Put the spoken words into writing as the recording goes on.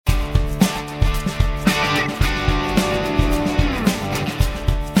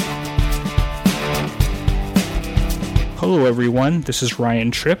Hello, everyone. This is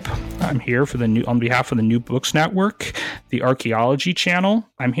Ryan Tripp. I'm here on behalf of the New Books Network, the Archaeology Channel.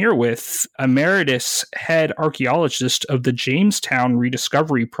 I'm here with emeritus head archaeologist of the Jamestown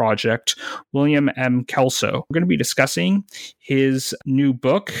Rediscovery Project, William M. Kelso. We're going to be discussing his new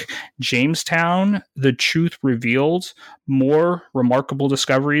book, Jamestown: The Truth Revealed, More Remarkable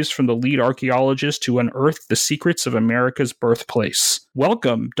Discoveries from the Lead Archaeologist to Unearth the Secrets of America's Birthplace.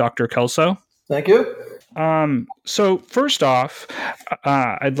 Welcome, Dr. Kelso. Thank you. So first off,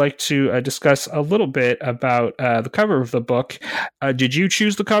 I'd like to discuss a little bit about the cover of the book. Did you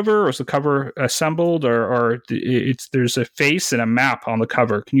choose the cover, or was the cover assembled, or there's a face and a map on the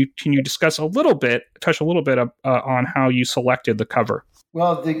cover? Can you touch a little bit on how you selected the cover?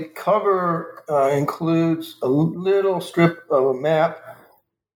 Well, the cover includes a little strip of a map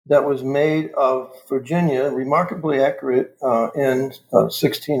that was made of Virginia, remarkably accurate, in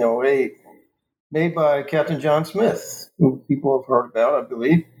 1608. Made by Captain John Smith, who people have heard about, I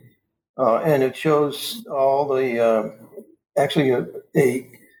believe. And it shows all the,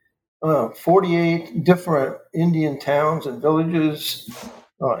 48 different Indian towns and villages,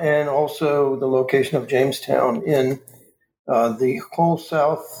 and also the location of Jamestown in the whole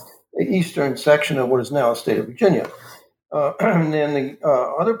southeastern section of what is now the state of Virginia. And then the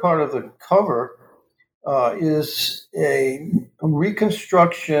other part of the cover is a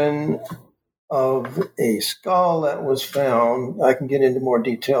reconstruction of a skull that was found. I can get into more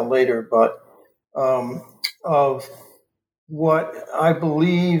detail later, but of what I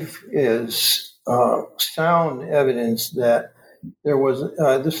believe is sound evidence that there was.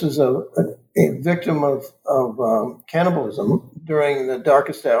 This is a victim of cannibalism during the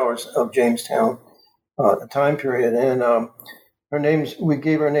darkest hours of Jamestown time period, and we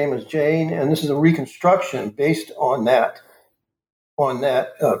gave her name as Jane, and this is a reconstruction based on that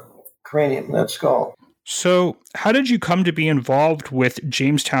cranium, that skull. So, how did you come to be involved with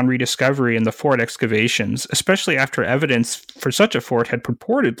Jamestown Rediscovery and the fort excavations, especially after evidence for such a fort had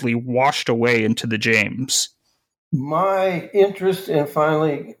purportedly washed away into the James? My interest and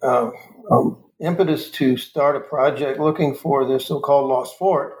finally impetus to start a project looking for this so-called lost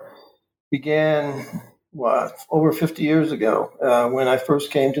fort began over 50 years ago when I first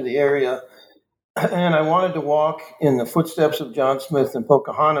came to the area. And I wanted to walk in the footsteps of John Smith and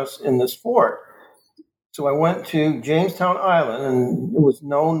Pocahontas in this fort. So I went to Jamestown Island, and it was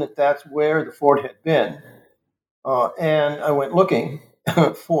known that that's where the fort had been. And I went looking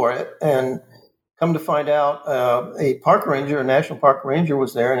for it, and come to find out a park ranger, a national park ranger,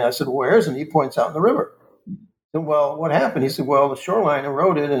 was there. And I said, "Where is it?" And he points out in the river. I said, "Well, what happened?" He said, "Well, the shoreline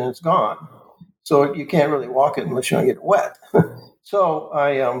eroded and it's gone. So you can't really walk it unless you don't get wet." So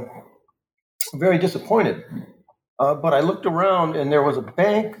I very disappointed. But I looked around, and there was a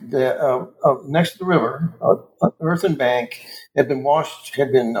bank that next to the river, an earthen bank, had been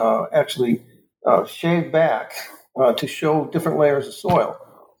shaved back to show different layers of soil.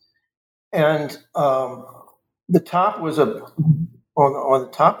 And the top was on the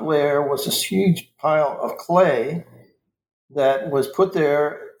top layer was this huge pile of clay that was put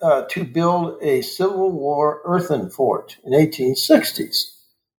there to build a Civil War earthen fort in 1860s.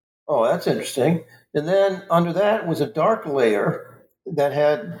 Oh, that's interesting. And then under that was a dark layer that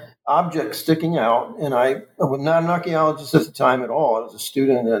had objects sticking out. And I was not an archaeologist at the time at all. I was a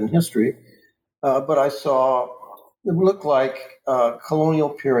student in history. But I saw it looked like colonial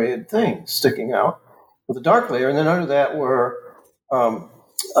period things sticking out with a dark layer. And then under that were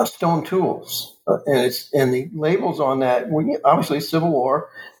stone tools. And the labels on that were obviously Civil War.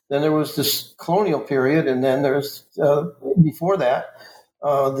 Then there was this colonial period. And then there's before that,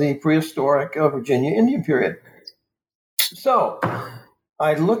 the prehistoric Virginia Indian period. So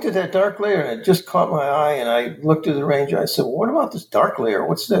I looked at that dark layer, and it just caught my eye, and I looked at the ranger. I said, "Well, what about this dark layer?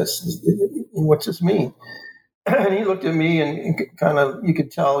 What's this? And what's this mean?" And he looked at me, and kind of, you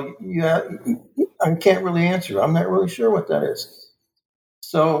could tell, I can't really answer. I'm not really sure what that is.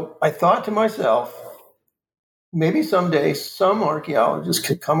 So I thought to myself, maybe someday some archaeologist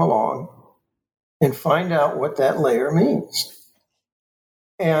could come along and find out what that layer means.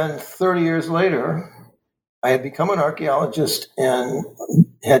 And 30 years later, I had become an archaeologist and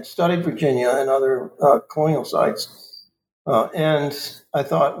had studied Virginia and other colonial sites. And I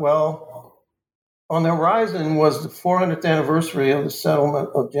thought, well, on the horizon was the 400th anniversary of the settlement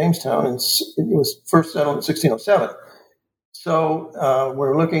of Jamestown, and it was first settled in 1607. So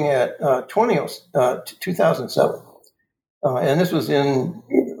we're looking at 2007. And this was in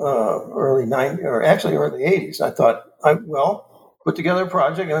early 80s. I thought, put together a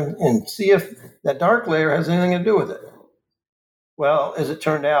project and see if that dark layer has anything to do with it. Well, as it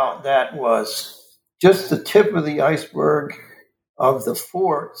turned out, that was just the tip of the iceberg of the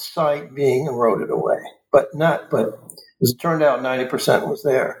fort site being eroded away. But as it turned out, 90% was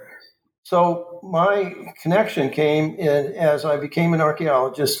there. So my connection came in as I became an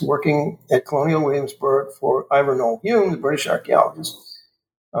archaeologist working at Colonial Williamsburg for Ivor Noel Hume, the British archaeologist,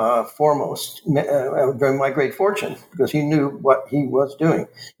 foremost, during my great fortune, because he knew what he was doing.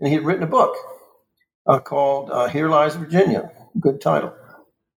 And he had written a book called Here Lies Virginia, good title,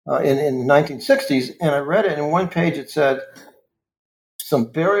 in the 1960s. And I read it, and in one page it said some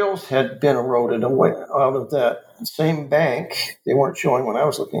burials had been eroded away out of that same bank. They weren't showing when I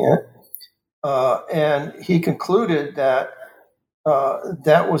was looking at it. And he concluded that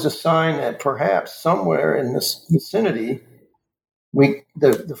that was a sign that perhaps somewhere in this vicinity,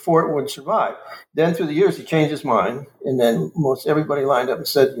 the fort would survive. Then through the years, he changed his mind, and then most everybody lined up and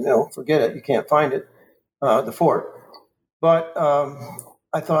said, forget it, you can't find it, the fort. But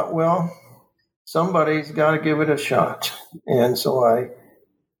I thought, well, somebody's got to give it a shot. And so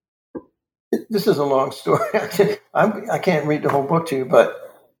this is a long story. I can't read the whole book to you, but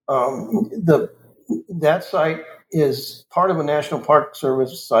that site is part of a National Park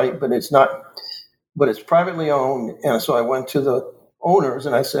Service site, but it's privately owned. And so I went to the owners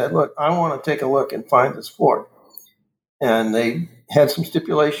and I said, look, I want to take a look and find this fort. And they had some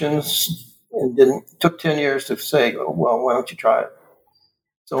stipulations and took 10 years to say, oh, well, why don't you try it?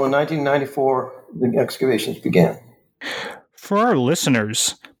 So in 1994, the excavations began. For our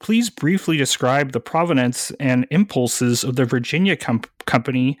listeners, please briefly describe the provenance and impulses of the Virginia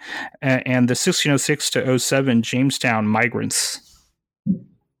Company and the 1606 to 07 Jamestown migrants.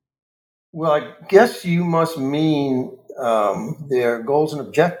 Well, I guess you must mean their goals and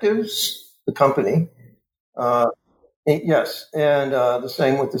objectives, the company. Yes, and the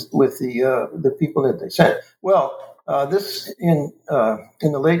same with the people that they sent. Well, this in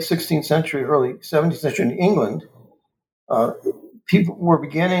the late 16th century, early 17th century in England, people were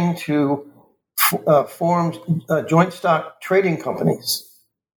beginning to form joint stock trading companies,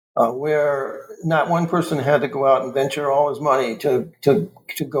 where not one person had to go out and venture all his money to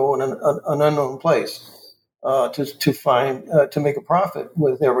go in an unknown place to make a profit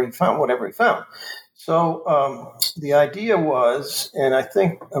with whatever he found. So the idea was, and I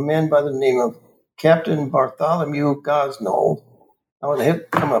think a man by the name of Captain Bartholomew Gosnold, he'll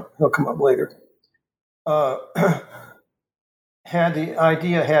come up later, had the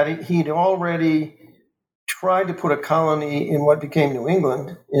idea, he'd already tried to put a colony in what became New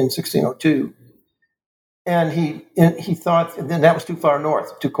England in 1602. And he thought that was too far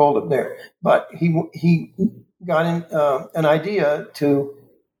north, too cold up there. But he got an idea to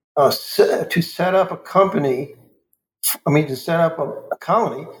set up a company, to set up a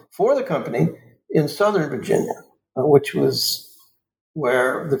colony for the company in Southern Virginia, which was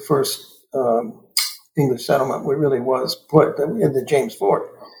where the first English settlement really was put in the James Fort.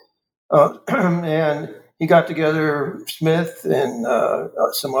 And he got together Smith and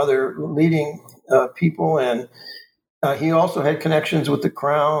some other leading people, and he also had connections with the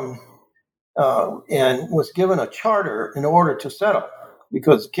Crown and was given a charter in order to settle,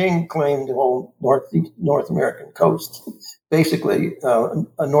 because King claimed the whole North American coast, basically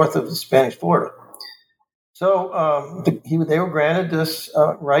north of the Spanish Florida. So they were granted this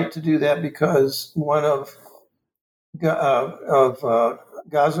right to do that because one of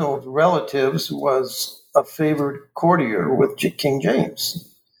Gosnold's relatives was a favored courtier with King James.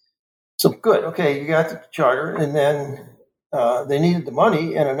 So good, okay, you got the charter, and then they needed the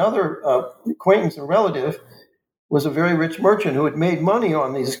money, and another acquaintance and relative was a very rich merchant who had made money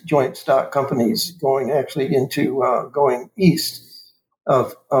on these joint stock companies going east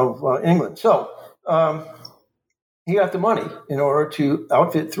of England. So he got the money in order to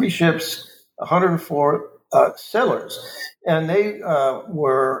outfit 3 ships, 104 settlers, and they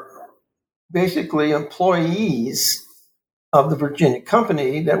were basically employees of the Virginia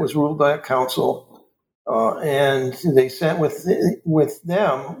Company that was ruled by a council, and they sent with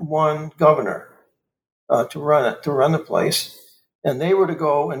them one governor to run the place, and they were to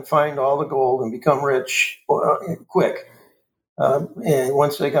go and find all the gold and become rich quick. And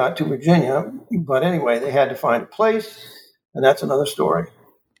once they got to Virginia, but anyway, they had to find a place, and that's another story.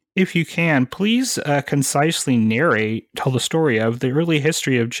 If you can, please concisely tell the story of the early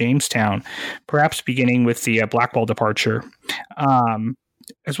history of Jamestown, perhaps beginning with the Blackwall departure,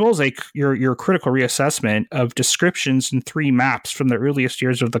 as well as your critical reassessment of descriptions in 3 maps from the earliest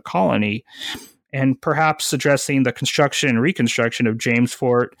years of the colony, and perhaps addressing the construction and reconstruction of James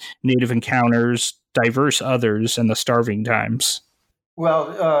Fort, native encounters, diverse others, and the starving times.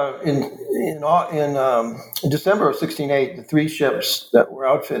 Well, in December of 1608, the 3 ships that were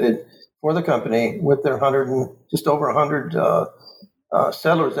outfitted for the company with their just over 100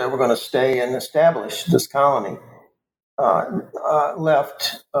 settlers that were going to stay and establish this colony.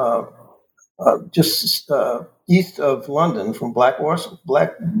 Left just east of London from Blackwell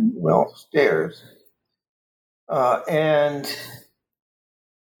Stairs, and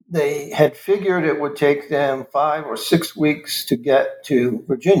they had figured it would take them 5 or 6 weeks to get to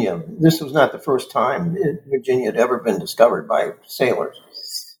Virginia. This was not the first time Virginia had ever been discovered by sailors.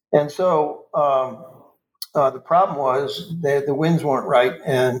 And so the problem was the winds weren't right,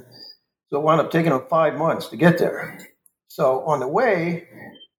 and so it wound up taking them 5 months to get there. So on the way,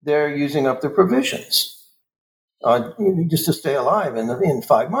 they're using up their provisions just to stay alive in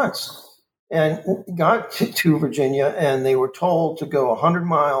 5 months. And got to Virginia, and they were told to go 100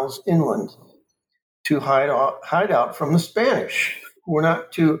 miles inland to hide out from the Spanish, who were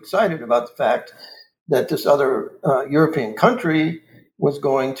not too excited about the fact that this other European country was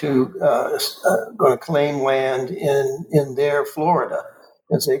going to claim land in their Florida,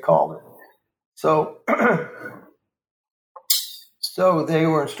 as they called it. So, so they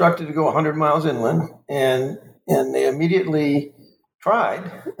were instructed to go 100 miles inland, and they immediately tried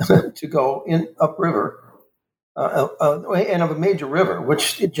to go upriver, and of a major river,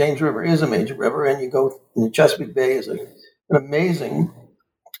 which James River is a major river, and you go in the Chesapeake Bay is an amazing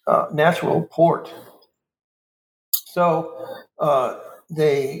natural port. So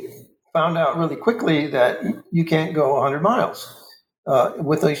they found out really quickly that you can't go 100 miles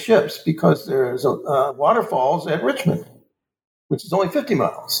with these ships because there's waterfalls at Richmond, which is only 50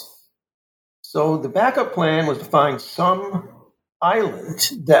 miles. So the backup plan was to find some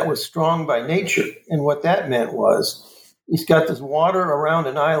island that was strong by nature. And what that meant was he's got this water around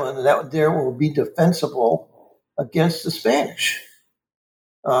an island, and that there will be defensible against the Spanish.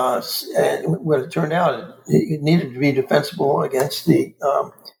 And what it turned out, it needed to be defensible against the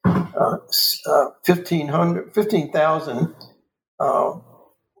 15,000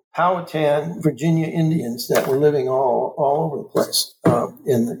 Powhatan Virginia Indians that were living all over the place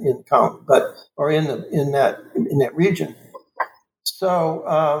in the colony, in that region.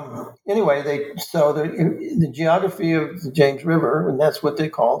 So anyway, the geography of the James River, and that's what they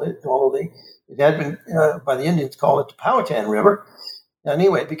called it, although it had been by the Indians called it the Powhatan River.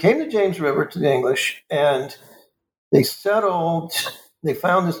 Anyway, it became the James River to the English, and they settled. They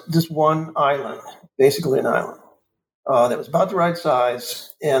found this one island, basically an island that was about the right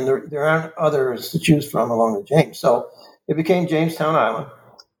size, and there aren't others to choose from along the James. So it became Jamestown Island,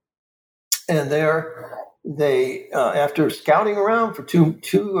 and there. They, after scouting around for two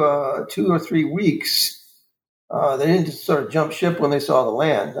or 3 weeks, they didn't just sort of jump ship when they saw the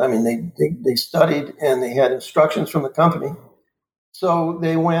land. I mean, they studied, and they had instructions from the company. So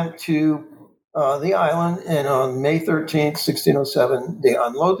they went to the island, and on May 13th, 1607, they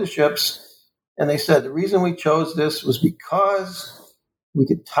unload the ships, and they said the reason we chose this was because we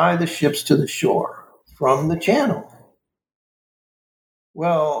could tie the ships to the shore from the channel.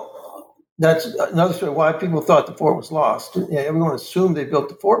 Well, that's another story why people thought the fort was lost. Everyone assumed they built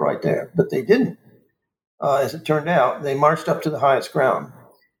the fort right there, but they didn't. As it turned out, they marched up to the highest ground.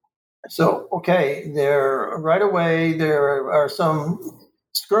 So, okay, right away there are some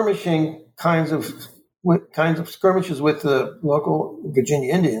skirmishing kinds of skirmishes with the local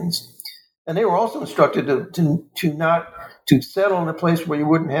Virginia Indians, and they were also instructed to not to settle in a place where you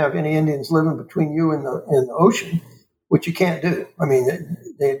wouldn't have any Indians living between you and the ocean, which you can't do. I mean,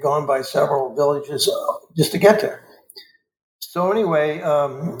 they had gone by several villages just to get there. So anyway,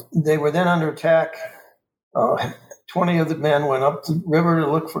 they were then under attack. 20 of the men went up the river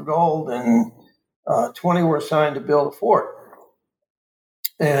to look for gold, and 20 were assigned to build a fort.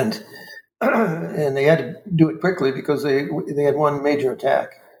 And they had to do it quickly because they had one major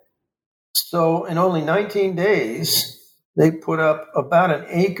attack. So in only 19 days, they put up about an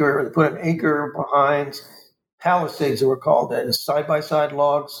acre. They put an acre behind palisades, that were called that, side-by-side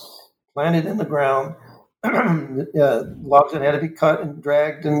logs planted in the ground, logs that had to be cut and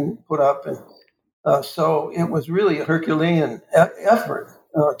dragged and put up. And so it was really a Herculean effort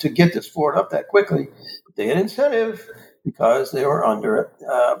to get this fort up that quickly. But they had incentive because they were under it.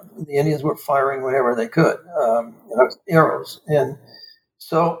 The Indians were firing whenever they could, arrows. And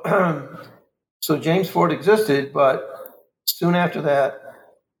so, so James Fort existed, but soon after that,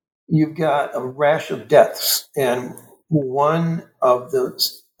 you've got a rash of deaths. And one of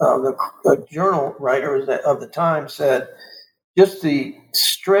the journal writers of the time said, just the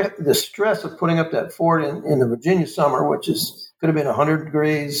stress of putting up that fort in the Virginia summer, which could have been 100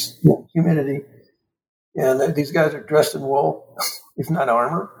 degrees, humidity, and these guys are dressed in wool, if not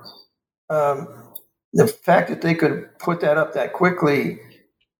armor. The fact that they could put that up that quickly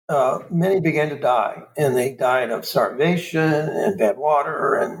many began to die, and they died of starvation and bad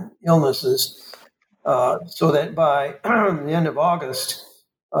water and illnesses. So that by the end of August,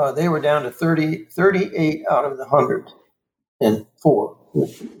 they were down to 38 out of the 104.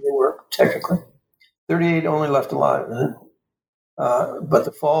 They were technically 38 only left alive. But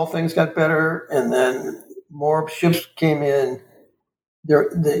the fall, things got better, and then more ships came in.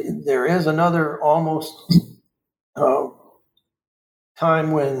 There is another almost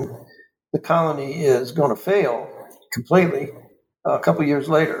time when the colony is going to fail completely. A couple years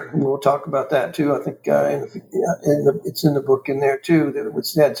later, and we'll talk about that too. I think it's in the book in there too that it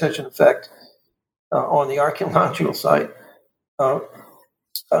had such an effect on the archaeological site. But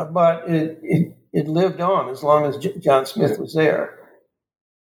it lived on as long as John Smith was there.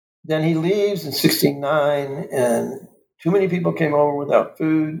 Then he leaves in 1609, and too many people came over without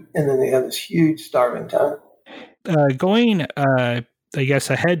food, and then they had this huge starving time. Going I guess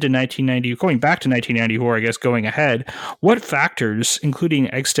ahead to 1990, going back to 1994, I guess going ahead, what factors, including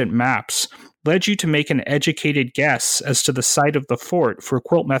extant maps, led you to make an educated guess as to the site of the fort for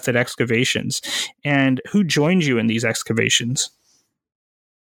quilt method excavations, and who joined you in these excavations?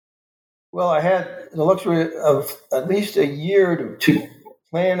 Well, I had the luxury of at least a year to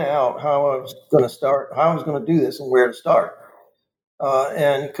plan out how I was going to start, how I was going to do this, and where to start.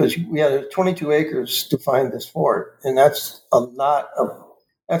 And because we had 22 acres to find this fort, and that's a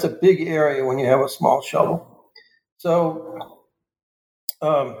big area when you have a small shovel. So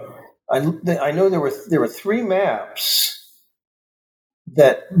I know there were three maps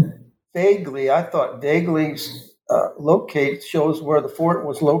that I thought vaguely shows where the fort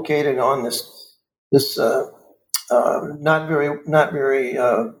was located on this not very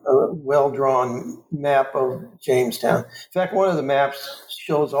well drawn map of Jamestown. In fact, one of the maps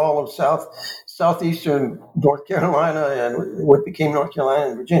shows all of southeastern North Carolina and what became North Carolina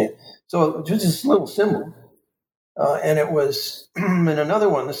and Virginia. So it was this little symbol, and it was in another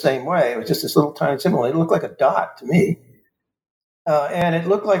one the same way. It was just this little tiny symbol. It looked like a dot to me, and it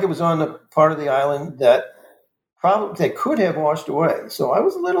looked like it was on the part of the island that probably they could have washed away. So I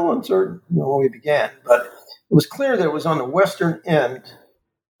was a little uncertain, when we began, but it was clear that it was on the western end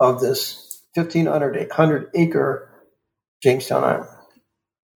of this 1,500 acre Jamestown Island.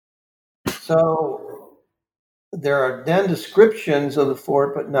 So there are then descriptions of the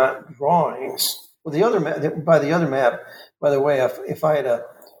fort, but not drawings. Well, the other map, by the way, if I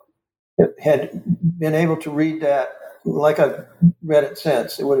had been able to read that like I've read it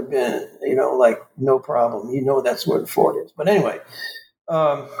since, it would have been, like no problem. That's where the fort is. But anyway,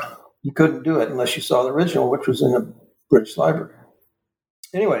 you couldn't do it unless you saw the original, which was in the British Library.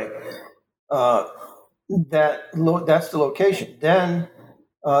 Anyway, that's the location. Then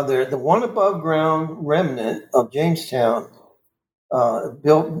the one above ground remnant of Jamestown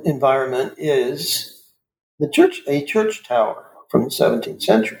built environment is a church tower from the 17th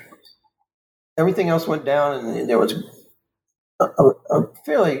century. Everything else went down, and there was a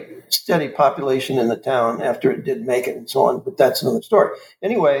fairly steady population in the town after it did make it and so on, but that's another story.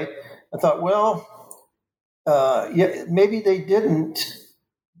 Anyway, I thought, maybe they didn't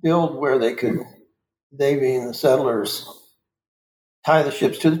build where they being the settlers, tie the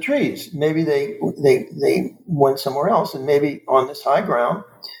ships to the trees. Maybe they went somewhere else, and maybe on this high ground.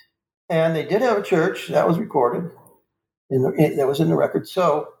 And they did have a church that was recorded, that was in the record.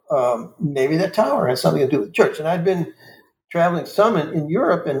 So maybe that tower has something to do with the church. And I'd been traveling some in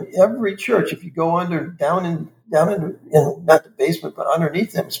Europe, and every church, if you go down in not the basement, but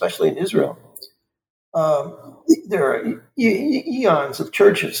underneath them, especially in Israel, there are eons of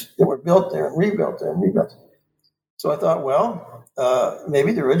churches that were built there and rebuilt there and rebuilt. So I thought,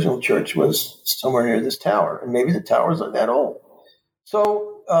 maybe the original church was somewhere near this tower, and maybe the tower's not that old.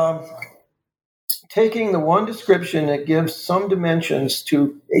 So taking the one description that gives some dimensions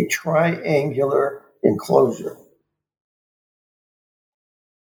to a triangular enclosure,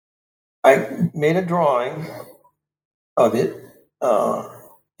 I made a drawing of it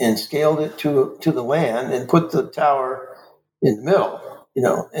and scaled it to the land and put the tower in the middle,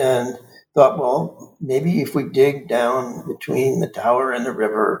 and thought, maybe if we dig down between the tower and the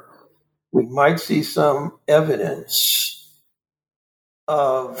river, we might see some evidence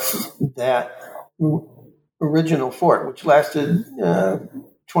of that original fort, which lasted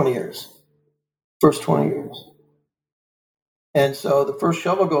 20 years, first 20 years. And so the first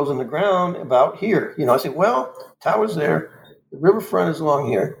shovel goes in the ground about here. I said, tower's there. The riverfront is along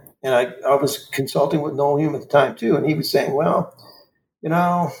here. And I was consulting with Noel Hume at the time, too. And he was saying,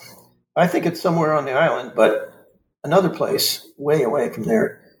 I think it's somewhere on the island, but another place way away from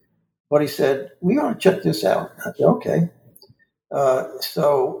there. But he said, we ought to check this out. I said, okay.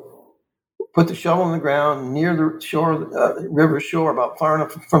 So put the shovel in the ground near the shore, river shore, about far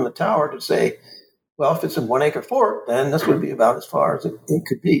enough from the tower to say, well, if it's a 1 acre fort, then this would be about as far as it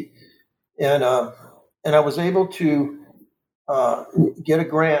could be. And I was able to get a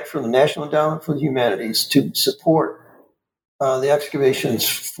grant from the National Endowment for the Humanities to support the excavations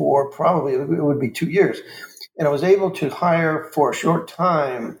for probably, it would be 2 years. And I was able to hire for a short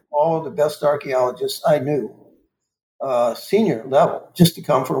time all of the best archaeologists I knew, senior level, just to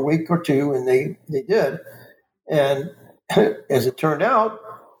come for a week or two, and they did. And as it turned out,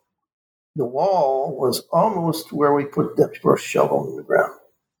 the wall was almost where we put the first shovel in the ground,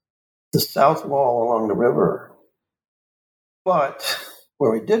 the south wall along the river. But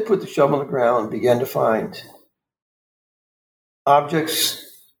where we did put the shovel in the ground, began to find objects,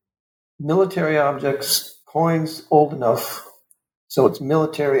 military objects, coins old enough. So it's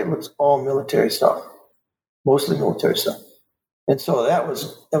military, it looks all military stuff, mostly military stuff. And so that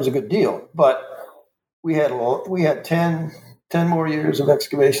was a good deal. But we had 10 more years of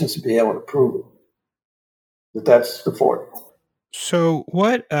excavations to be able to prove it. That's the fort. So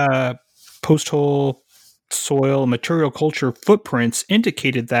what post-hole soil material culture footprints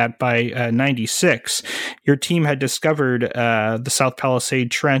indicated that by 96, your team had discovered the South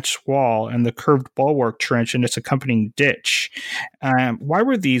Palisade Trench wall and the curved bulwark trench and its accompanying ditch. Why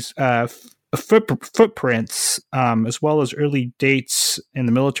were these footprints, as well as early dates and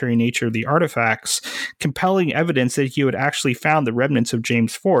the military nature of the artifacts, compelling evidence that you had actually found the remnants of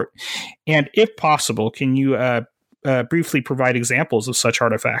James Fort? And if possible, can you briefly provide examples of such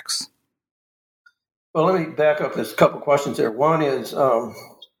artifacts? Well, let me back up. There's a couple questions there. One is,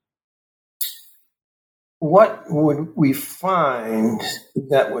 what would we find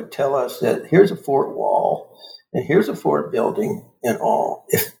that would tell us that here's a fort wall and here's a fort building and all,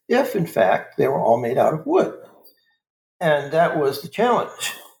 if in fact they were all made out of wood? And that was the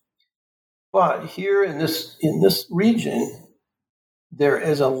challenge. But here in this region, there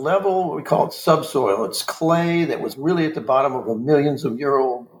is a level, what we call it subsoil. It's clay that was really at the bottom of a millions of year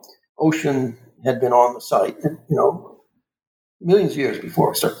old ocean, had been on the site, millions of years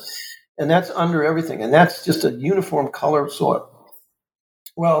before. So, and that's under everything. And that's just a uniform color of soil.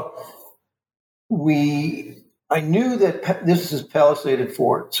 Well, I knew that this is a palisaded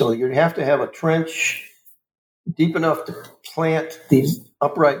fort. So you'd have to have a trench deep enough to plant these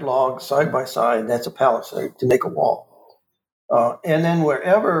upright logs side by side. That's a palisade to make a wall. And then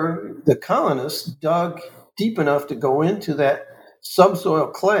wherever the colonists dug deep enough to go into that subsoil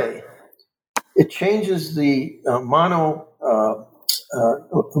clay, it changes the mono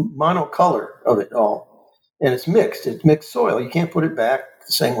color of it all, and it's mixed. It's mixed soil. You can't put it back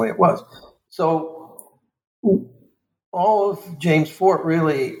the same way it was. So all of James Fort,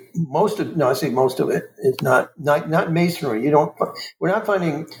 really, most of it is not masonry. We're not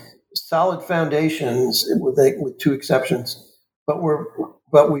finding solid foundations with two exceptions, but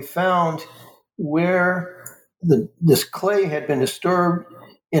we found where this clay had been disturbed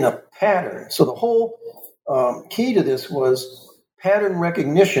in a pattern. So the whole key to this was pattern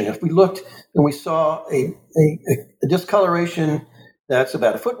recognition. If we looked and we saw a discoloration that's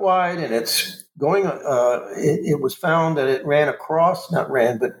about a foot wide and it's going, it was found that it ran across, that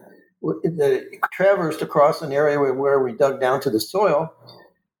it traversed across an area where we dug down to the soil,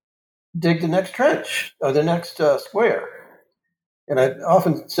 dig the next trench or the next square. And I've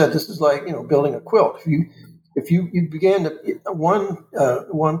often said this is like, building a quilt. If you began to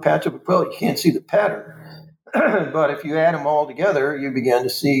one patch of a quilt, you can't see the pattern. But if you add them all together, you begin to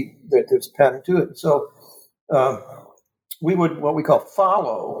see that there's a pattern to it. So we would what we call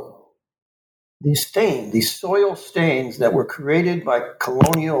follow these soil stains that were created by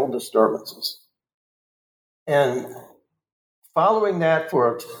colonial disturbances. And following that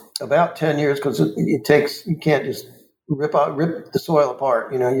for about 10 years, because it takes, you can't just rip the soil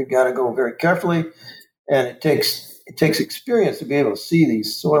apart. You've got to go very carefully. And it takes experience to be able to see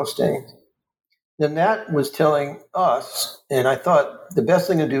these soil stains. Then that was telling us, and I thought the best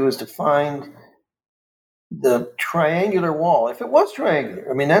thing to do is to find the triangular wall. If it was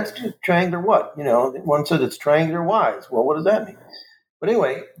triangular, that's triangular what? One said it's triangular wise. Well, what does that mean? But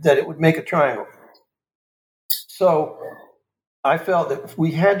anyway, that it would make a triangle. So I felt that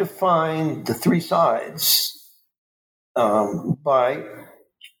we had to find the three sides by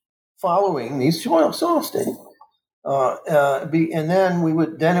following these soil stains, and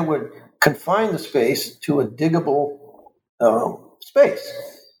then it would confine the space to a diggable space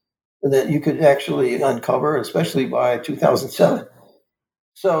that you could actually uncover, especially by 2007.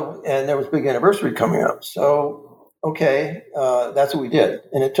 So, and there was a big anniversary coming up. So, that's what we did,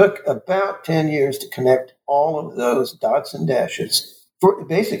 and it took about 10 years to connect all of those dots and dashes, for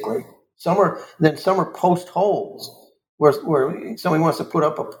basically Some are post holes where somebody wants to put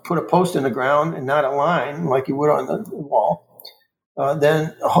a post in the ground and not a line like you would on the wall.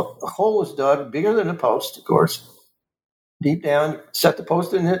 Then a hole is dug bigger than the post, of course, deep down. Set the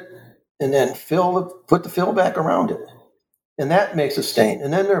post in it, and then put the fill back around it, and that makes a stain.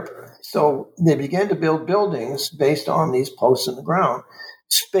 And then they began to build buildings based on these posts in the ground,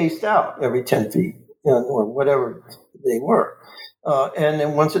 spaced out every 10 feet or whatever they were. And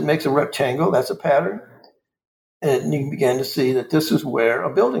then once it makes a rectangle, that's a pattern. And you began to see that this is where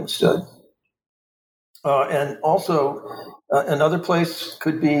a building stood. And also, another place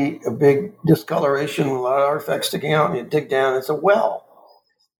could be a big discoloration with a lot of artifacts sticking out, and you dig down, it's a well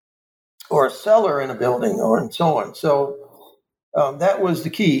or a cellar in a building, and so on. So that was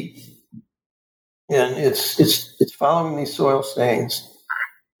the key. And it's following these soil stains.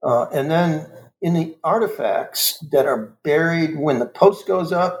 And then in the artifacts that are buried when the post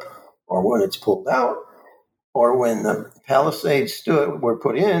goes up or when it's pulled out or when the palisades were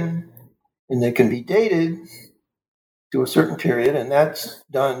put in, and they can be dated to a certain period, and that's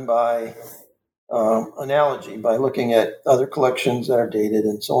done by analogy, by looking at other collections that are dated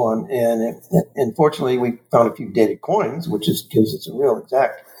and so on. And unfortunately, we found a few dated coins, which gives us a real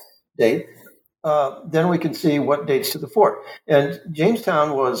exact date. Then we can see what dates to the fort. And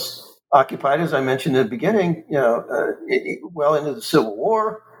Jamestown was occupied, as I mentioned at the beginning, well into the Civil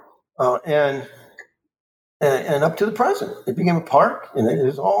War, and up to the present. It became a park, and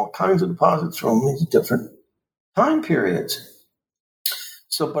there's all kinds of deposits from these different time periods.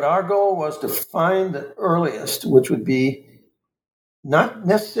 So, but our goal was to find the earliest, which would be not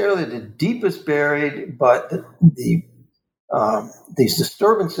necessarily the deepest buried, but these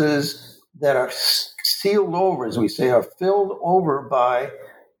disturbances that are sealed over, as we say, are filled over by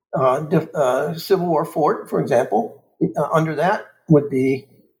Civil War fort, for example. Under that would be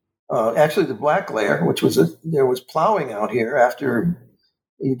actually the black layer, which there was plowing out here after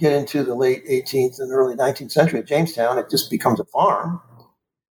you get into the late 18th and early 19th century at Jamestown. It just becomes a farm.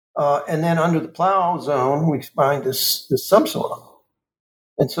 And then under the plow zone, we find this subsoil.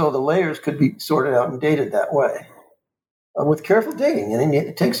 And so the layers could be sorted out and dated that way with careful digging. And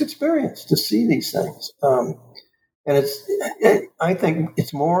it takes experience to see these things. And I think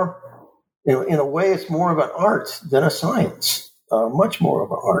it's more, in a way, it's more of an art than a science, much more of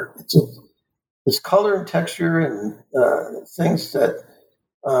an art. It's color and texture and things that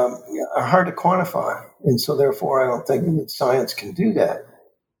are hard to quantify. And so therefore, I don't think that science can do that.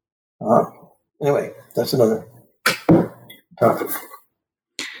 Anyway, that's another topic.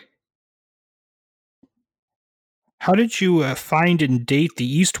 How did you find and date the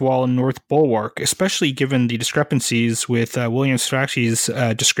east wall and north bulwark, especially given the discrepancies with William Strachey's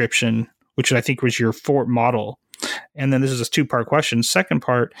description, which I think was your fort model? And then this is a two-part question. Second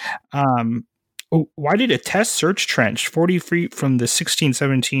part, why did a test search trench 40 feet from the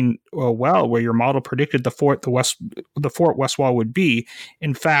 1617 well, where your model predicted the fort west wall would be,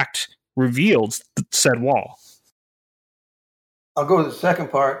 in fact, revealed said wall? I'll go to the second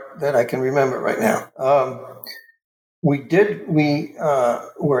part that I can remember right now. We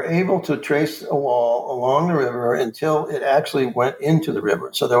were able to trace a wall along the river until it actually went into the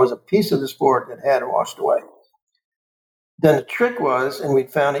river. So there was a piece of this fort that had washed away. Then the trick was, and we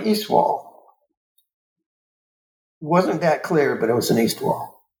found an east wall. It wasn't that clear, but it was an east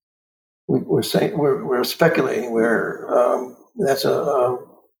wall. We're speculating. That's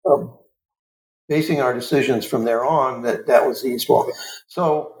basing our decisions from there on that was the east wall.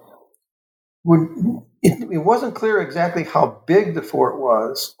 So it wasn't clear exactly how big the fort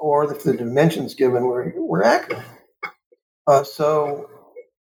was or if the dimensions given were accurate. So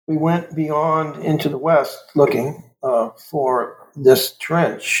we went beyond into the west looking for this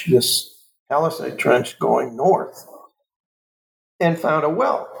trench, this palisade trench going north, and found a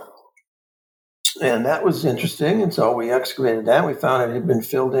well. And that was interesting. And so we excavated that. We found it had been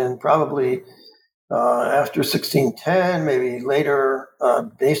filled in probably after 1610, maybe later,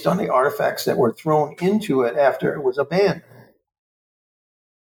 based on the artifacts that were thrown into it after it was abandoned.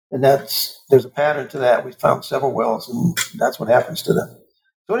 And there's a pattern to that. We found several wells, and that's what happens to them.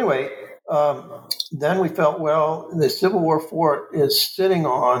 So anyway, then we felt, well, the Civil War fort is sitting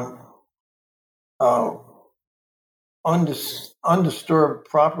on undisturbed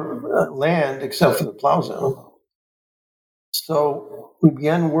proper land except for the plow zone. So we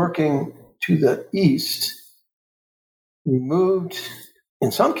began working to the east. We moved,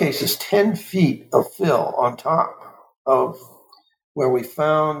 in some cases, 10 feet of fill on top of where we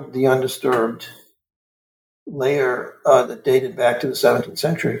found the undisturbed layer that dated back to the 17th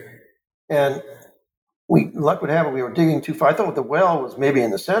century. And luck would have it, we were digging too far. I thought the well was maybe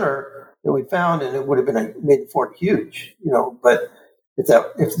in the center, that we found, and it would have made the fort huge, but if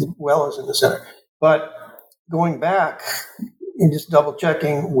the well is in the center. But going back and just double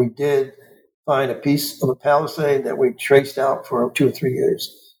checking, we did find a piece of a palisade that we traced out for 2 or 3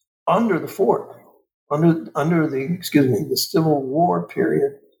 years under the fort, under the Civil War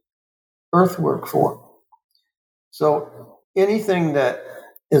period earthwork fort. So anything that,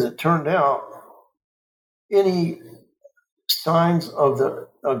 as it turned out, any signs of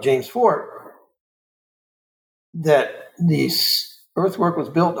James Fort that this earthwork was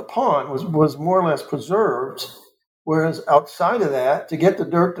built upon was more or less preserved, whereas outside of that, to get the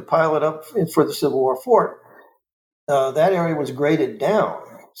dirt to pile it up for the Civil War fort, that area was graded down.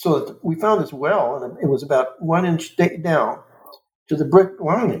 So we found this well, and it was about 1 inch down to the brick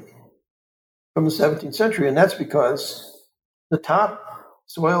lining from the 17th century, and that's because the top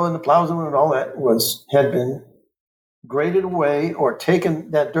soil and the plowsman and all that had been graded away, or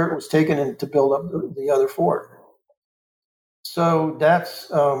that dirt was taken in to build up the other fort. So that's,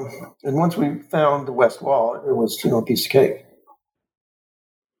 and once we found the west wall, it was a piece of cake.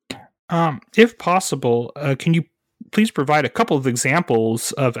 If possible, can you please provide a couple of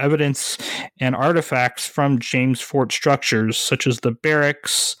examples of evidence and artifacts from James Fort structures, such as the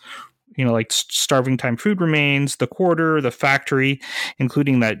barracks, like starving time food remains, the quarter, the factory,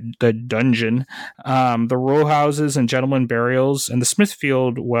 including the dungeon, the row houses and gentleman burials, and the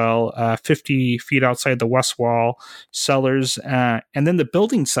Smithfield well, 50 feet outside the west wall, cellars, and then the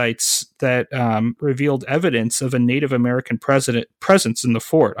building sites that revealed evidence of a Native American presence in the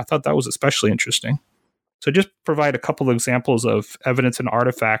fort. I thought that was especially interesting. So just provide a couple of examples of evidence and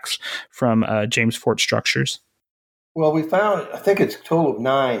artifacts from James Fort structures. Well, we found, I think it's a total of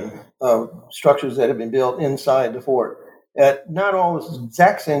 9 structures that have been built inside the fort at not all at the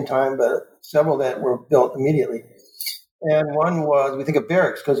exact same time, but several that were built immediately. And one was, we think of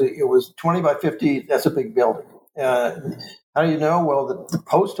barracks, because it was 20 by 50. That's a big building. How do you know? Well, the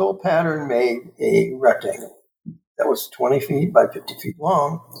post hole pattern made a rectangle that was 20 feet by 50 feet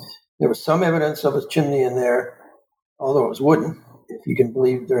long. There was some evidence of a chimney in there, although it was wooden, if you can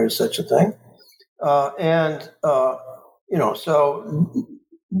believe there is such a thing. So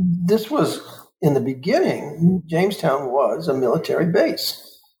this was, in the beginning, Jamestown was a military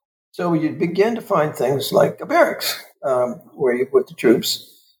base. So you begin to find things like a barracks where you put the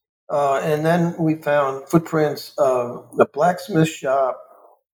troops. And then we found footprints of the blacksmith shop,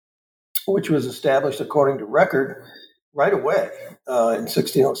 which was established according to record right away in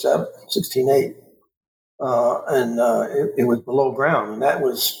 1607, 1608. It was below ground, and that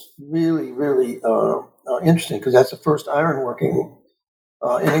was really, really interesting, because that's the first ironworking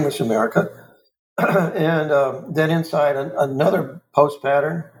in English America. And then inside another post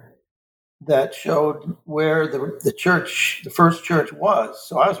pattern that showed where the first church was.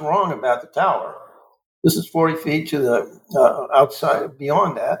 So I was wrong about the tower. This is 40 feet to the outside,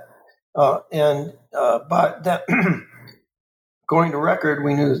 beyond that. But that, according to record,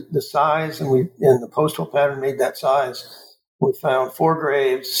 we knew the size, and the postal pattern made that size. We found 4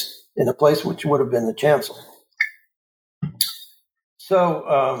 graves in a place which would have been the chancel. So,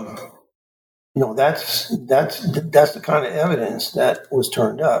 that's the kind of evidence that was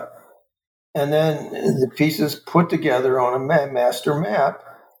turned up. And then the pieces put together on a master map.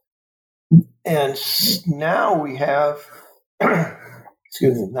 And now we have, a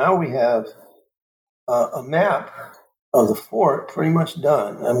map of the fort pretty much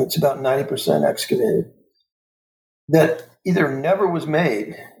done. I mean, it's about 90% excavated. That either never was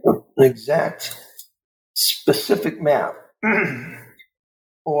made, an exact specific map,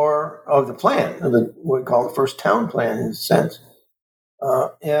 or of the plan, of what we call the first town plan in a sense.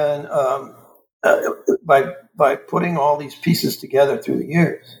 By putting all these pieces together through the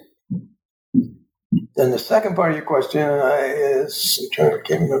years. Then the second part of your question is, I can't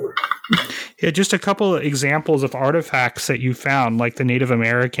remember. Yeah, just a couple of examples of artifacts that you found, like the Native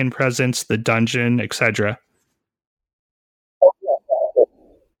American presence, the dungeon, etc.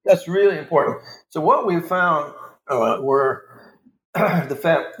 That's really important. So what we found were the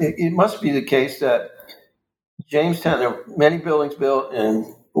fact, it must be the case that Jamestown, there were many buildings built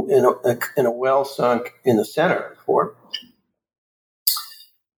in a well sunk in the center of the fort.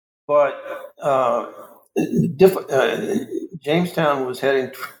 But Jamestown was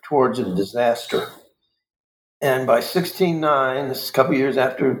heading towards a disaster. And by 1609, this is a couple years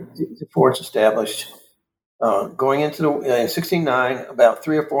after the fort's established, going into in 1609, about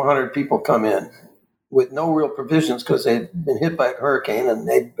 300 or 400 people come in with no real provisions, because they'd been hit by a hurricane and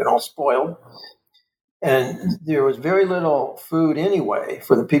they'd been all spoiled. And there was very little food anyway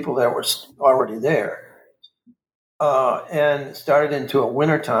for the people that were already there. And it started into a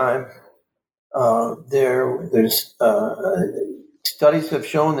wintertime. There's studies have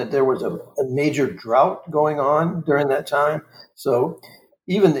shown that there was a major drought going on during that time. So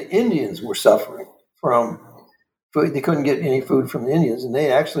even the Indians were suffering from food. They couldn't get any food from the Indians, and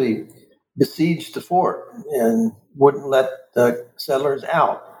they actually besieged the fort and wouldn't let the settlers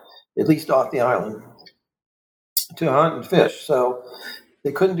out, at least off the island, to hunt and fish. So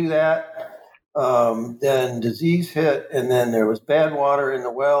they couldn't do that. Then disease hit, and then there was bad water in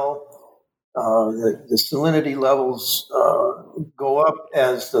the well. The salinity levels go up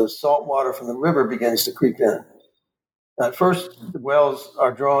as the salt water from the river begins to creep in. At first, the wells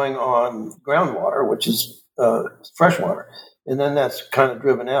are drawing on groundwater, which is fresh water, and then that's kind of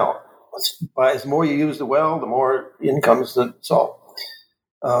driven out. As more you use the well, the more in comes the salt.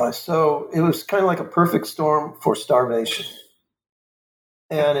 So it was kind of like a perfect storm for starvation.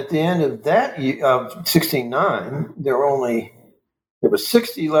 And at the end of that year, of 1609, there was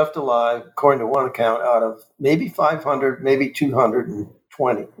 60 left alive, according to one account, out of maybe 500, maybe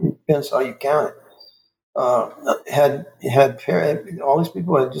 220. It depends how you count it. All these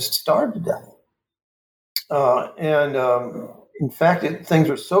people had just starved to death. In fact, things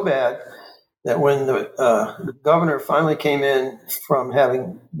were so bad that when the governor finally came in from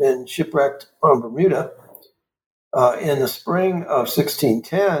having been shipwrecked on Bermuda in the spring of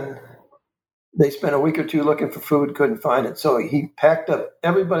 1610, they spent a week or two looking for food, couldn't find it. So he packed up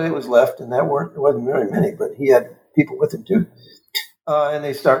everybody that was left, and it wasn't very many, but he had people with him too. And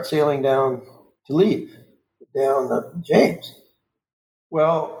they start sailing down to leave down the James.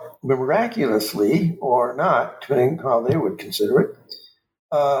 Well, miraculously or not, depending on how they would consider it,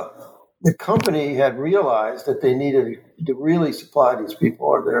 the company had realized that they needed to really supply these people,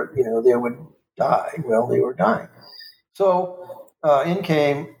 or they would die. Well, they were dying. So in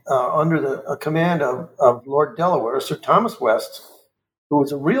came, under the command of Lord Delaware, Sir Thomas West, who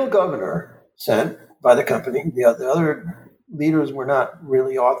was a real governor sent by the company. The other leaders were not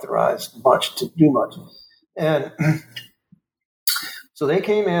really authorized much to do much. And so they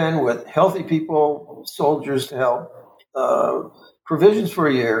came in with healthy people, soldiers to help, provisions for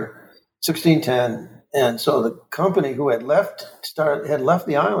a year, 1610. And so the company who had left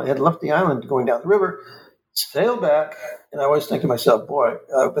the island going down the river, sailed back. And I always think to myself, boy,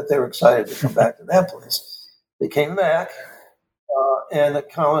 but they were excited to come back to that place. They came back, and the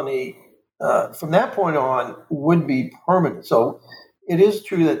colony, from that point on, would be permanent. So it is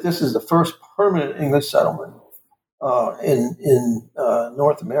true that this is the first permanent English settlement in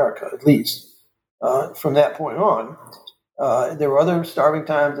North America, at least. From that point on, there were other starving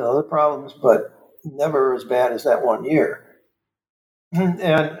times and other problems, but never as bad as that 1 year.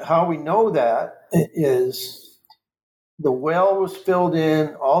 And how we know that is the well was filled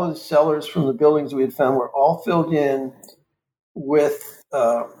in, all the cellars from the buildings we had found were all filled in with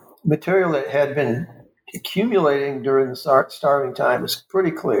material that had been accumulating during the starving time. It's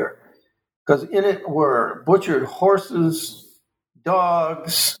pretty clear, because in it were butchered horses,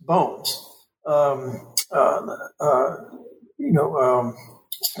 dogs, bones,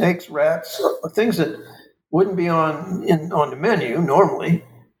 snakes, rats, things that wouldn't be on the menu normally,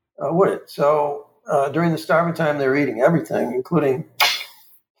 would it? So during the starving time, they were eating everything, including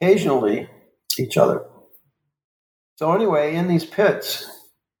occasionally each other. So anyway, in these pits,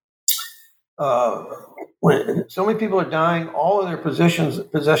 when so many people are dying, all of their possessions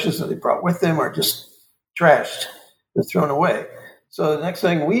that they brought with them are just trashed. They're thrown away. So the next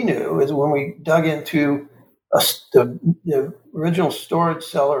thing we knew is when we dug into the original storage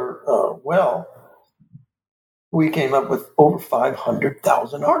cellar well, we came up with over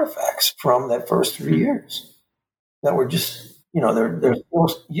 500,000 artifacts from that first 3 years that were just, they're still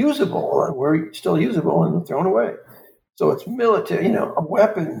usable. We're still usable and thrown away. So it's military,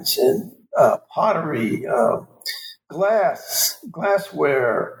 weapons and pottery,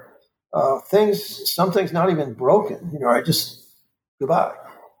 glassware, some things not even broken, I just goodbye.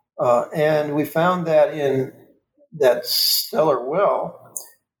 And we found that in that cellar well.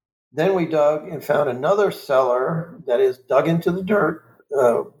 Then we dug and found another cellar that is dug into the dirt,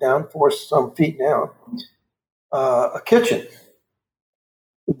 down for some feet down, a kitchen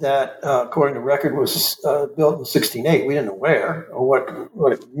that, according to record, was built in 1608. We didn't know where or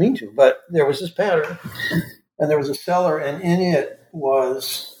what it would mean to, but there was this pattern, and there was a cellar, and in it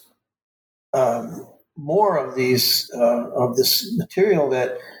was more of this material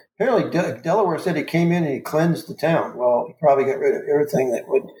that apparently Delaware said he came in and he cleansed the town. Well, he probably got rid of everything that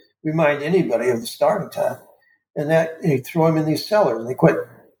would remind anybody of the starving time, and that he threw them in these cellars, and they quit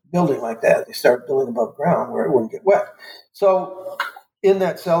building like that. They started building above ground where it wouldn't get wet. So in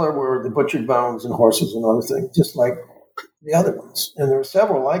that cellar were the butchered bones and horses and other things, just like the other ones. And there were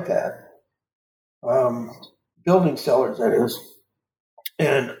several like that. building cellars, that is.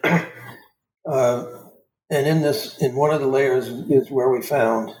 And in one of the layers is where we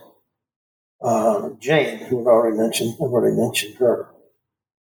found Jane, who I've already mentioned her,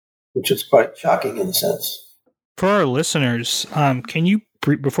 which is quite shocking in a sense. For our listeners, can you,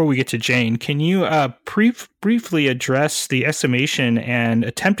 before we get to Jane, can you briefly address the estimation and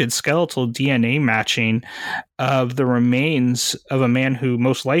attempted skeletal DNA matching of the remains of a man who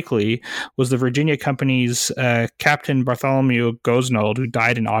most likely was the Virginia Company's Captain Bartholomew Gosnold, who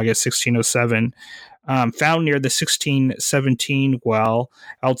died in August 1607, found near the 1617 well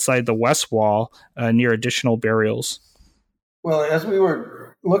outside the west wall near additional burials? Well, as we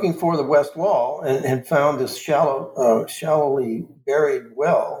were looking for the west wall and found this shallowly buried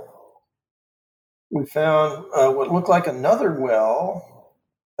well, we found what looked like another well.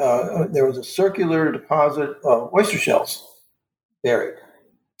 There was a circular deposit of oyster shells buried.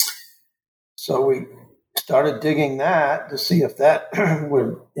 So we started digging that to see if that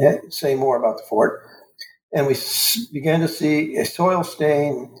would say more about the fort. And we began to see a soil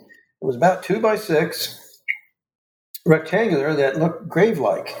stain. It was about 2 by 6, rectangular, that looked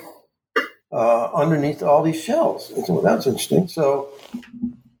grave-like underneath all these shells. And so that's interesting. So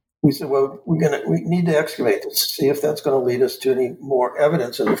we said, well, we need to excavate this to see if that's going to lead us to any more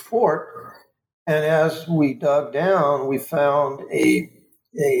evidence in the fort. And as we dug down, we found it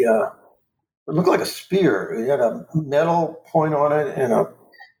looked like a spear. It had a metal point on it,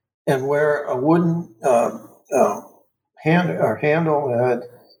 and where a wooden handle had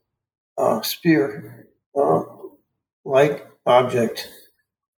a spear like object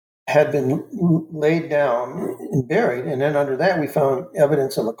had been laid down and buried, and then under that we found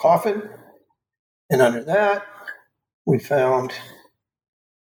evidence of a coffin, and under that we found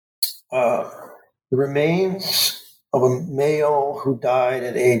the remains of a male who died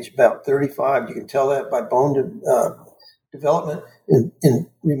at age about 35. You can tell that by bone development in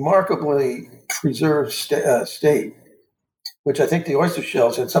remarkably preserved state, which I think the oyster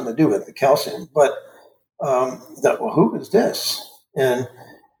shells had something to do with, the calcium. But well, who is this? And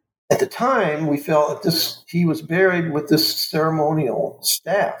at the time, we felt that he was buried with this ceremonial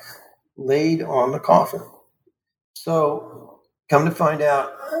staff laid on the coffin. So, come to find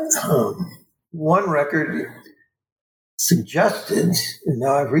out, one record suggested, and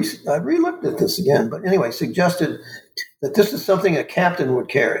now I've re-looked at this again, but anyway, suggested that this is something a captain would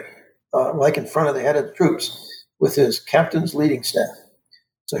carry, like in front of the head of the troops, with his captain's leading staff.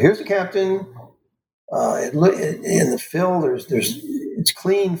 So here's the captain. In the fill, it's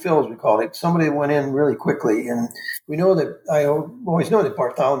clean fill, as we call it. Somebody went in really quickly, and we know that I always know that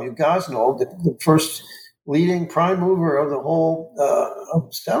Bartholomew Gosnold, the first leading prime mover of the whole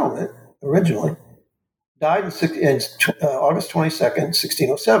settlement originally, died in August 22nd,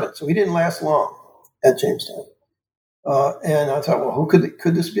 1607. So he didn't last long at Jamestown. And I thought, well, who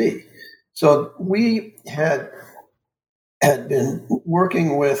could this be? So we had been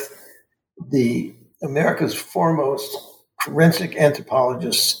working with the America's foremost forensic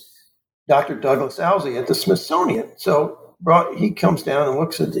anthropologist, Dr. Douglas Owsley at the Smithsonian. So he comes down and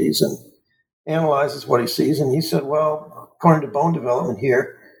looks at these and analyzes what he sees. And he said, well, according to bone development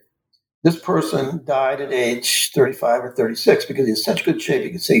here, this person died at age 35 or 36 because he's in such good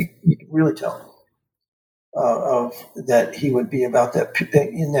shape. You could really tell that he would be about that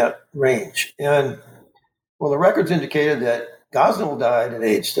in that range. And well, the records indicated that Gosnold died at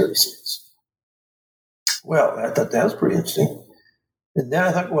age 36. Well, I thought that was pretty interesting. And then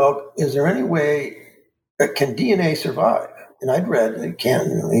I thought, well, is there any way can DNA survive? And I'd read it can,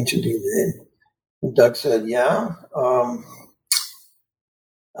 ancient DNA. And Doug said, yeah,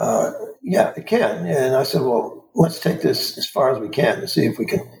 it can. And I said, well, let's take this as far as we can to see if we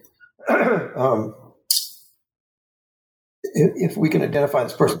can if we can identify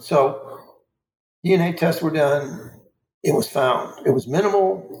this person. So DNA tests were done. It was found. It was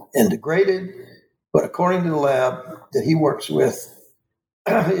minimal and degraded, but according to the lab that he works with,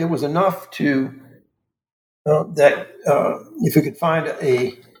 it was enough to that if we could find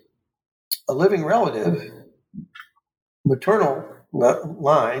a living relative, maternal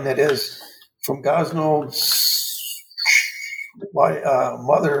line, that is from Gosnold's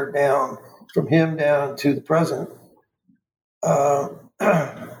mother down, from him down to the present,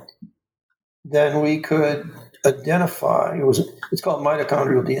 then we could identify. It's called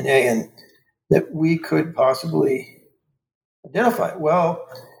mitochondrial DNA, and that we could possibly identify. Well,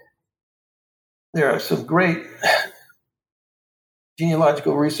 there are some great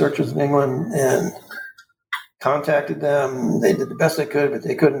genealogical researchers in England, and contacted them. They did the best they could, but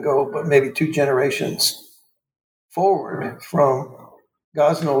they couldn't go but maybe 2 generations forward from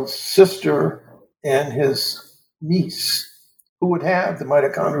Gosnold's sister and his niece, who would have the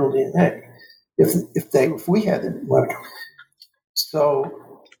mitochondrial DNA if we had the mitochondrial.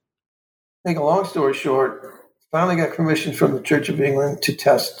 So, make a long story short, finally got permission from the Church of England to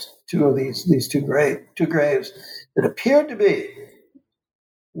test two of these two graves that appeared to be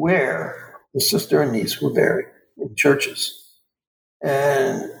where the sister and niece were buried in churches.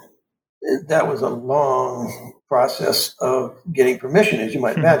 And that was a long process of getting permission, as you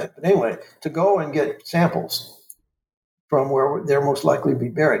might imagine. But anyway, to go and get samples from where they're most likely to be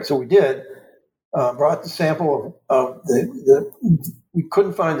buried. So we did, brought the sample of we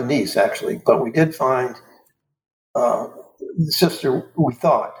couldn't find the niece, actually, but we did find the sister, we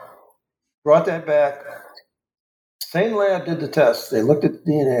thought. Brought that back. Same lab did the test. They looked at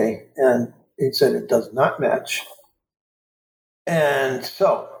the DNA, and it said it does not match. And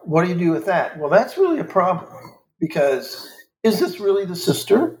so, what do you do with that? Well, that's really a problem, because is this really the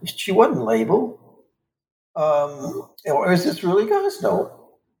sister? She wasn't labeled. Or is this really Gosnell?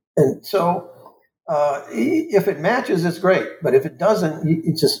 And so, if it matches, it's great. But if it doesn't,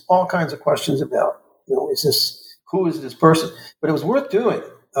 it's just all kinds of questions about, who is this person? But it was worth doing,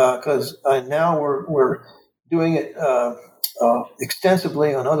 because now we're doing it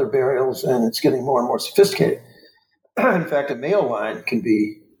extensively on other burials, and it's getting more and more sophisticated. In fact, a male line can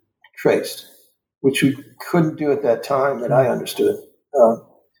be traced, which we couldn't do at that time that I understood.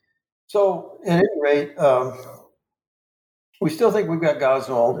 So, at any rate, we still think we've got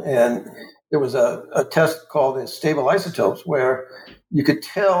Gosnold, and there was a test called the stable isotopes, where you could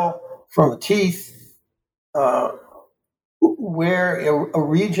tell from the teeth where a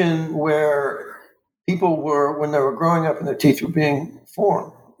region where people were, when they were growing up and their teeth were being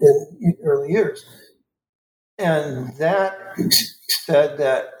formed in early years. And that said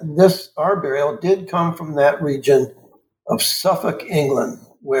that our burial did come from that region of Suffolk, England,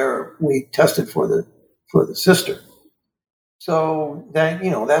 where we tested for the sister. So that,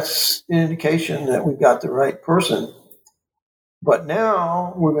 that's an indication that we've got the right person. But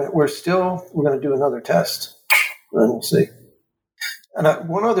now we're going to do another test, and we'll see. And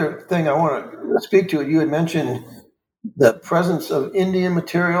one other thing I want to speak to, you had mentioned the presence of Indian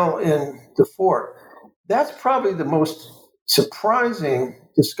material in the fort. That's probably the most surprising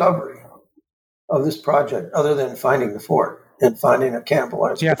discovery of this project, other than finding the fort and finding a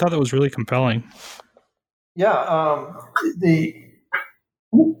cannibalized. Yeah, I thought that was really compelling. Yeah,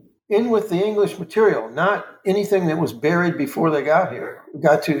 with the English material, not anything that was buried before they got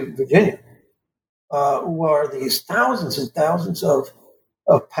to Virginia, were these thousands and thousands of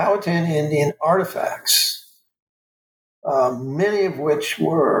Powhatan Indian artifacts, many of which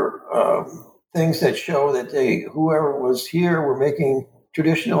were things that show that whoever was here were making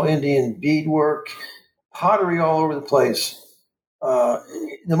traditional Indian beadwork, pottery all over the place.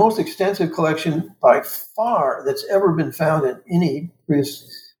 The most extensive collection by far that's ever been found at any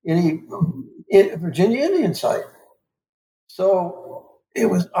Virginia Indian site. So it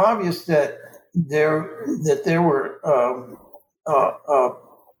was obvious that there were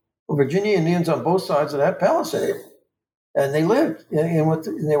Virginia Indians on both sides of that palisade, and they lived.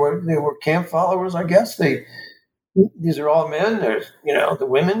 And they were camp followers, I guess. These are all men. There's the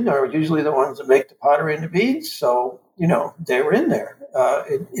women are usually the ones that make the pottery and the beads. So they were in there.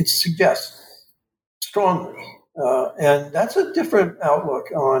 It suggests strongly, and that's a different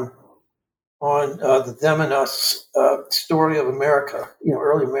outlook on the them and us story of America.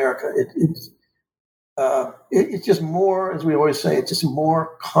 Early America. It's just more, as we always say, it's just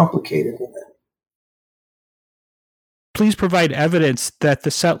more complicated than that. Please provide evidence that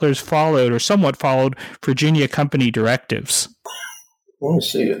the settlers followed or somewhat followed Virginia Company directives. Let me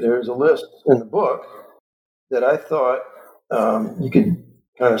see. There's a list in the book that I thought you could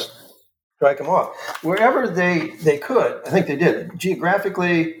kind of strike them off. Wherever they could, I think they did.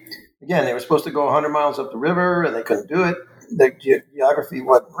 Geographically, again, they were supposed to go 100 miles up the river, and they couldn't do it. The geography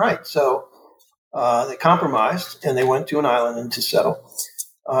wasn't right. So they compromised, and they went to an island to settle.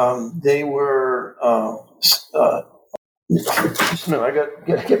 They were... just a minute, I got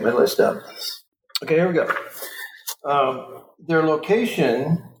to get my list up. Okay, here we go. Their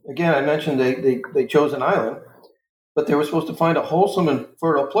location, again, I mentioned they chose an island, but they were supposed to find a wholesome and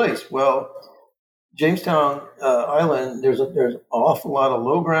fertile place. Well, Jamestown Island, there's an awful lot of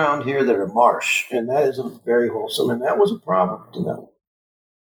low ground here that are marsh, and that isn't very wholesome, and that was a problem to them.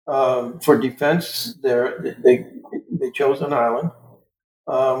 For defense, they chose an island,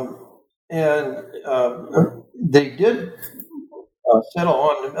 and they did settle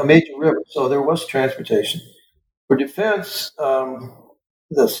on a major river, so there was transportation. For defense,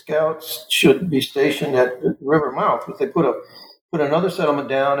 the scouts should be stationed at the river mouth, but they put a put another settlement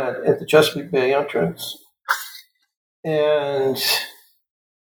down at the Chesapeake Bay entrance. And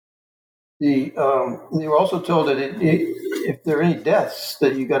they were also told that if there are any deaths,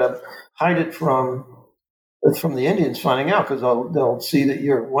 that you got to hide it from the Indians finding out, because they'll see that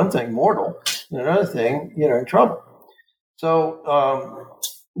you're, one thing, mortal, and another thing, you're in trouble. So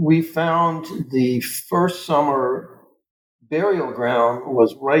we found the first summer burial ground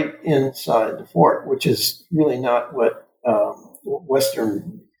was right inside the fort, which is really not what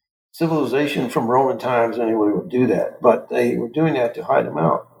Western civilization from Roman times anyway would do that, but they were doing that to hide them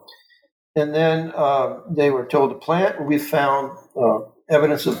out. And then they were told to plant, and we found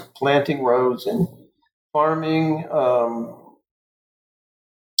evidence of planting roads and farming.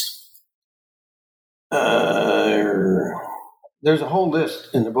 There's a whole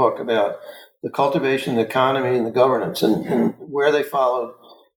list in the book about the cultivation, the economy, and the governance, and where they followed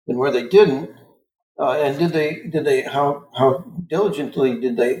and where they didn't, and did they how diligently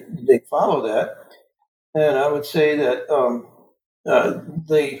did they follow that? And I would say that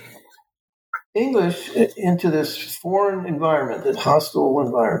the English, into this foreign environment, this hostile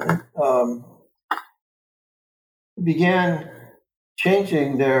environment, began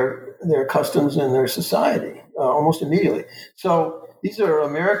changing their customs and their society almost immediately. So these are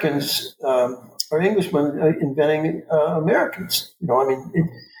Americans or Englishmen inventing Americans.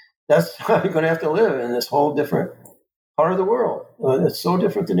 That's how you're going to have to live in this whole different part of the world. It's so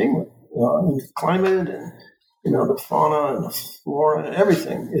different than England. The climate and the fauna and the flora and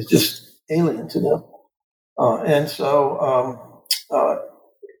everything is just alien to them. And so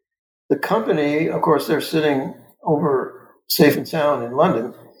the company, of course, they're sitting over safe and sound in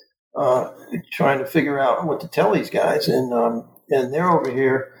London, trying to figure out what to tell these guys, and they're over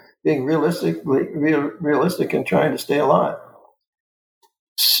here being realistic and trying to stay alive.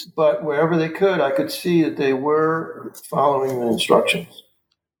 But wherever they could, I could see that they were following the instructions.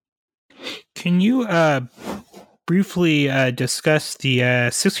 Can you briefly discuss the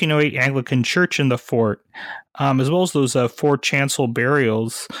 1608 Anglican Church in the fort, as well as those four chancel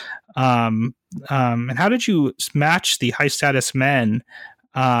burials? And how did you match the high status men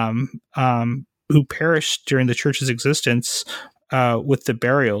who perished during the church's existence with the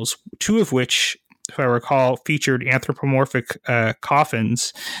burials, two of which, if I recall, featured anthropomorphic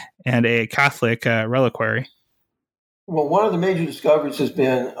coffins and a Catholic reliquary? Well, one of the major discoveries has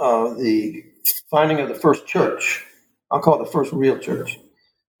been the finding of the first church. I'll call it the first real church.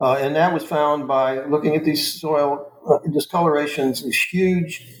 And that was found by looking at these soil discolorations, these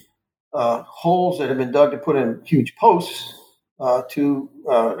huge holes that have been dug to put in huge posts to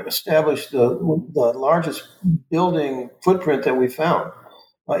establish the largest building footprint that we found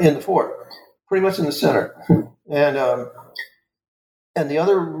in the fort, pretty much in the center. And the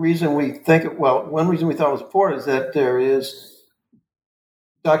other reason we think, one reason we thought it was important is that there is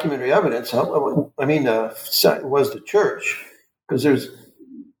documentary evidence. Was the church, because there's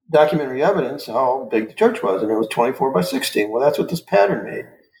documentary evidence how big the church was, and it was 24 by 16. Well, that's what this pattern made.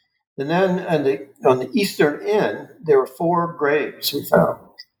 And then on the eastern end, there were four graves we found.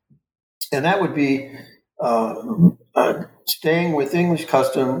 And that would be staying with English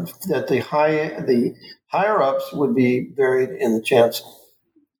custom, that the higher-ups would be buried in the chancel,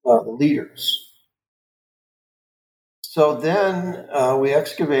 the leaders. So then we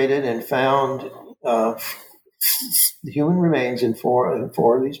excavated and found the human remains in four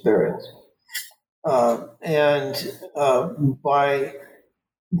of these burials. And by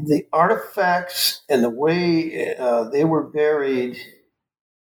the artifacts and the way they were buried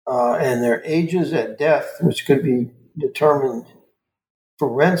and their ages at death, which could be determined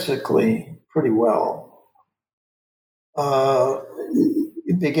forensically pretty well,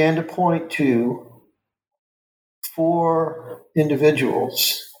 it began to point to four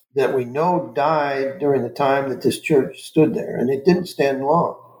individuals that we know died during the time that this church stood there. And it didn't stand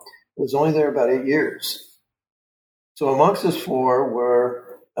long. It was only there about 8 years. So amongst us four were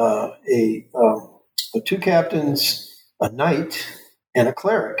two captains, a knight, and a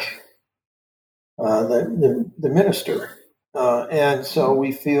cleric, the minister. And so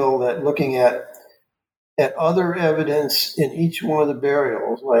we feel that looking at other evidence in each one of the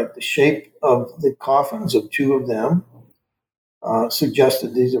burials, like the shape of the coffins of two of them,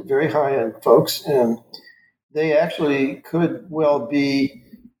 suggested these are very high-end folks, and they actually could well be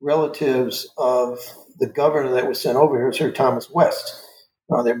relatives of the governor that was sent over here, Sir Thomas West.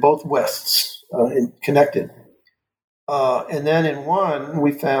 They're both Wests, connected. And then in one,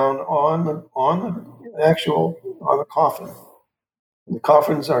 we found on the coffin. The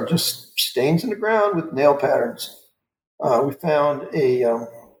coffins are just stains in the ground with nail patterns. We found a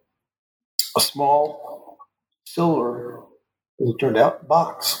small silver as it turned out,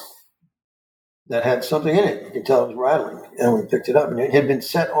 box that had something in it. You could tell it was rattling. And we picked it up, and it had been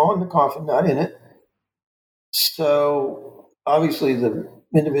set on the coffin, not in it. So obviously the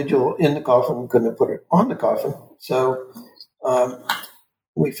individual in the coffin couldn't have put it on the coffin. So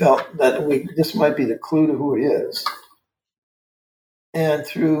we felt that this might be the clue to who it is. And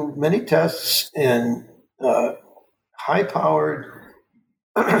through many tests and high-powered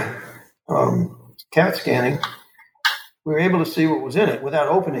CAT scanning, we were able to see what was in it without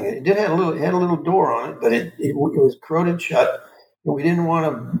opening it. It had a little door on it, but it was corroded shut, and we didn't want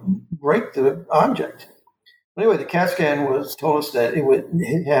to break the object. Anyway, the CAT scan told us that it would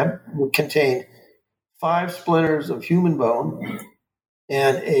contain 5 splinters of human bone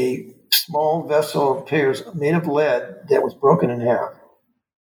and a small vessel of pairs made of lead that was broken in half.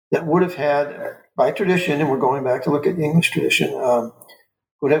 That would have had, by tradition, and we're going back to look at English tradition,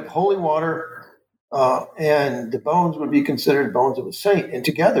 would have holy water, and the bones would be considered bones of a saint. And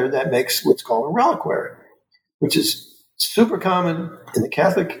together, that makes what's called a reliquary, which is super common in the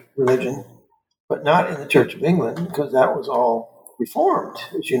Catholic religion, but not in the Church of England, because that was all reformed,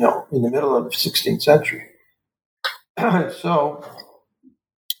 as you know, in the middle of the 16th century. So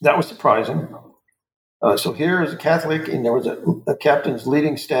that was surprising. So here is a Catholic, and there was a captain's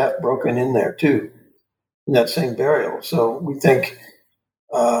leading staff broken in there too, in that same burial. So we think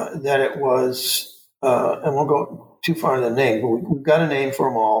that it was, and we'll go too far in the name, but we've got a name for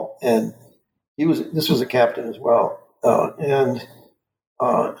them all, and this was a captain as well.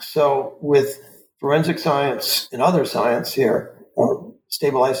 So with forensic science and other science here,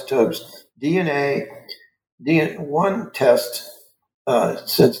 stable isotopes, DNA, one test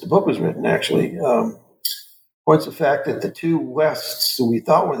since the book was written actually points the fact that the 2 Wests who we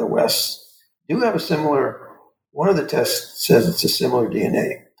thought were the Wests do have a similar. One of the tests says it's a similar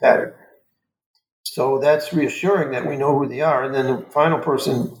DNA pattern, so that's reassuring that we know who they are. And then the final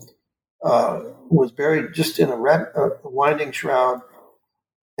person was buried just in a winding shroud,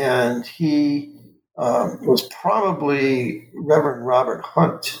 and he was probably Reverend Robert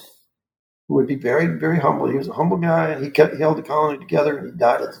Hunt, who would be buried very humbly. He was a humble guy, and he held the colony together, and he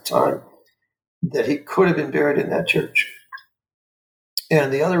died at the time that he could have been buried in that church.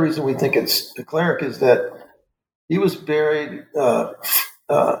 And the other reason we think it's a cleric is that he was buried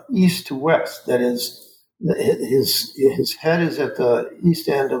east to west. That is, his head is at the east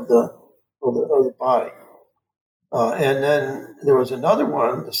end of the body. And then there was another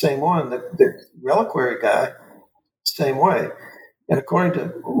one, the same one, the reliquary guy, same way. And according to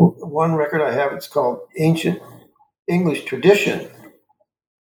one record I have, it's called Ancient English Tradition.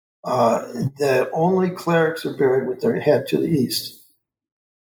 The only clerics are buried with their head to the east,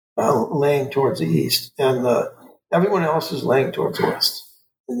 laying towards the east, and everyone else is laying towards the west.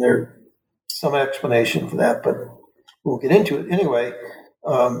 And there's some explanation for that, but we'll get into it anyway.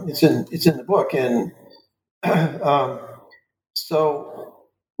 It's in the book, and so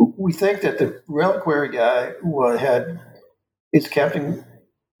we think that the reliquary guy is Captain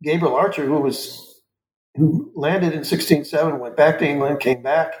Gabriel Archer, who landed in 1607, went back to England, came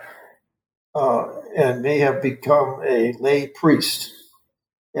back, and may have become a lay priest.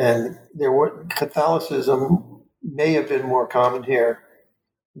 And Catholicism may have been more common here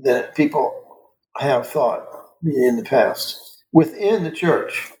than people have thought in the past. Within the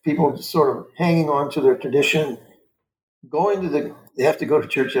church, people just sort of hanging on to their tradition, they have to go to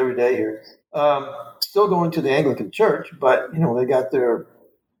church every day here. Still going to the Anglican Church, but they got their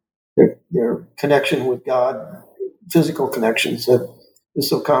connection with God, physical connections that is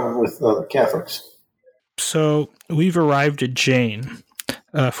so common with Catholics. So we've arrived at Jane,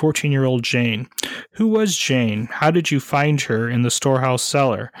 14-year-old Jane. Who was Jane? How did you find her in the storehouse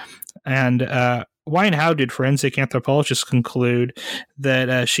cellar? And why and how did forensic anthropologists conclude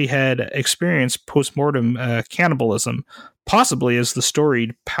that she had experienced post-mortem cannibalism, possibly as the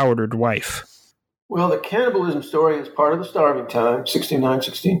storied powdered wife? Well, the cannibalism story is part of the Starving Time,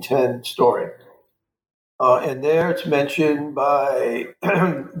 1609-1610 story. And there it's mentioned by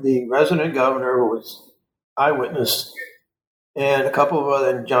the resident governor, who was eyewitness, and a couple of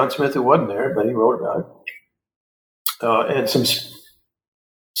other, John Smith, who wasn't there, but he wrote about it, and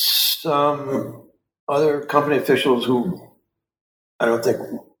some other company officials who I don't think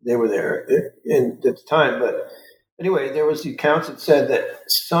they were there at the time. But anyway, there was the accounts that said that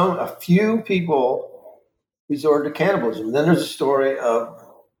a few people resorted to cannibalism. And then there's a story of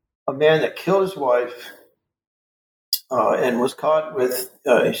a man that killed his wife and was caught with,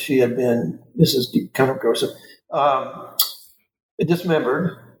 she had been, this is kind of gross,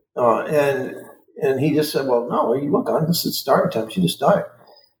 dismembered. And he just said, well, no, you look on, this is starving time. She just died.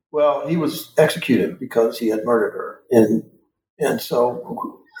 Well, he was executed because he had murdered her. And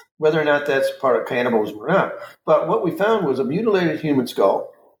so whether or not that's part of cannibalism or not. But what we found was a mutilated human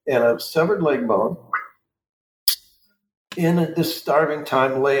skull and a severed leg bone in this starving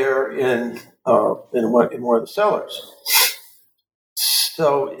time layer in one of the cellars.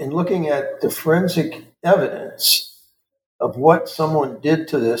 So in looking at the forensic evidence of what someone did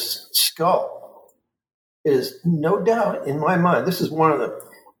to this skull, it is no doubt in my mind, this is one of the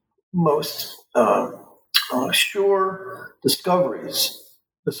most sure discoveries,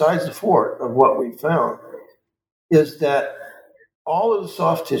 besides the fort, of what we found, is that all of the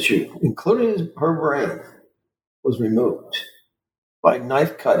soft tissue, including her brain, was removed by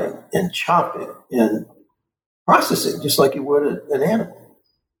knife cutting and chopping and processing, just like you would an animal.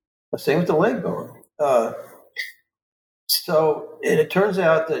 The same with the leg bone. So it turns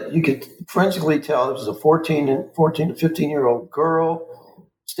out that you could forensically tell this was a 14 to 15-year-old girl.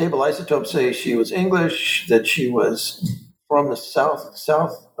 Stable isotopes say she was English, that she was from the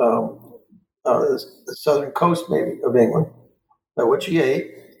the southern coast, maybe, of England. What she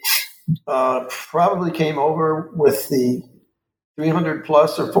ate probably came over with the 300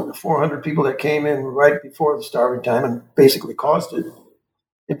 plus or 400 people that came in right before the starving time and basically caused it.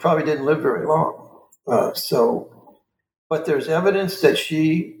 It probably didn't live very long. But there's evidence that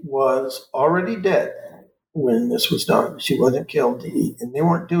she was already dead when this was done. She wasn't killed to eat, and they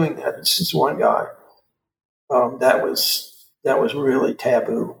weren't doing that. It's just one guy. That was really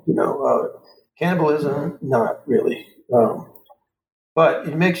taboo. Cannibalism, not really. But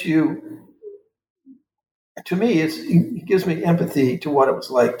it makes you. To me, it gives me empathy to what it was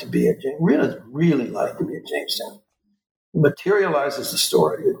like to be at Jamestown. Really like to be at Jamestown. It materializes the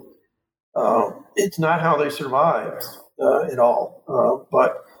story. It's not how they survived at all,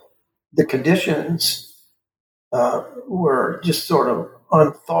 but the conditions were just sort of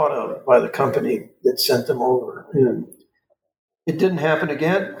unthought of by the company that sent them over. And it didn't happen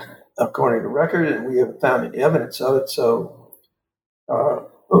again, according to record, and we haven't found any evidence of it. So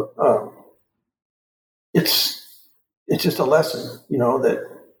it's just a lesson, that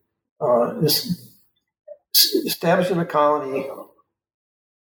establishing a colony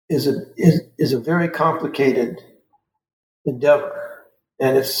is a very complicated endeavor,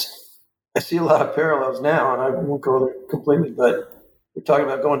 and I see a lot of parallels now, and I won't go there completely, but we're talking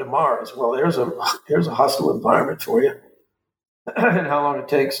about going to Mars. Well, there's a hostile environment for you, and how long it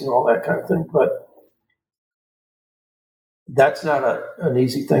takes, and all that kind of thing. But that's not an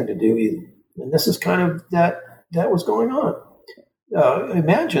easy thing to do either. And this is kind of that was going on.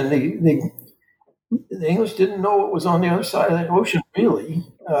 Imagine the English didn't know what was on the other side of that ocean, really,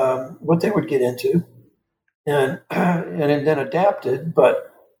 what they would get into, and then adapted. But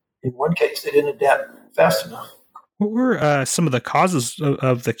in one case, they didn't adapt fast enough. What were some of the causes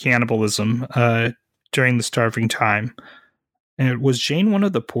of the cannibalism during the starving time? And was Jane one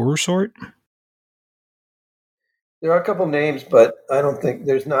of the poorer sort? There are a couple names, but I don't think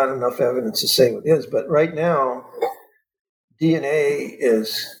there's not enough evidence to say what it is. But right now, DNA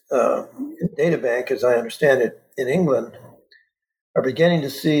is data bank, as I understand it, in England, are beginning to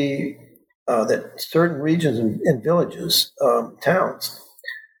see that certain regions and villages, towns,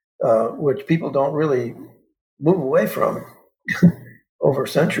 which people don't really move away from over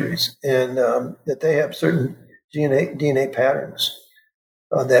centuries, and that they have certain DNA patterns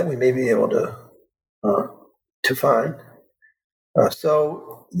that we may be able to find.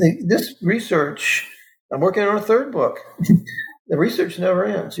 So this research, I'm working on a third book. The research never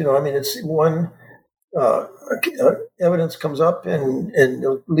ends. It's one evidence comes up and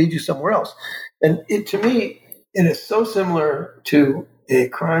it'll lead you somewhere else. And to me, it is so similar to a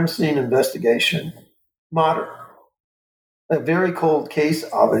crime scene investigation, modern. A very cold case,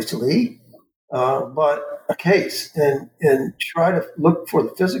 obviously, but a case, and try to look for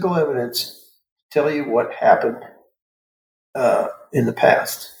the physical evidence to tell you what happened in the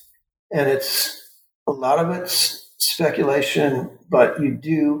past. And a lot of it's speculation, but you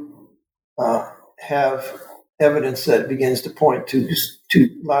do have evidence that begins to point to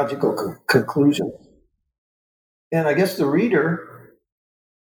logical conclusions. And I guess the reader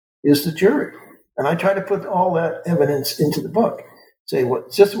is the jury. And I try to put all that evidence into the book. Say, well,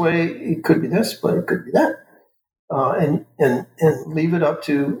 it's this way, it could be this, but it could be that. And leave it up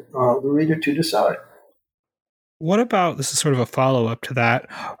to the reader to decide. What about, this is sort of a follow-up to that,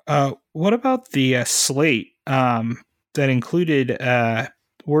 what about the slate that included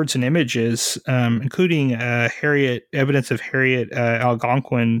words and images, including evidence of Harriet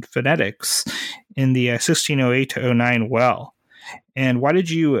Algonquin phonetics in the 1608 to 09 well? And why did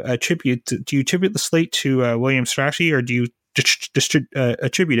you attribute the slate to William Strachey, or do you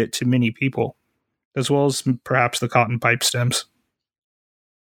attribute it to many people, as well as perhaps the cotton pipe stems?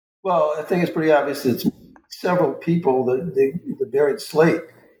 Well, I think it's pretty obvious that it's several people, the buried slate.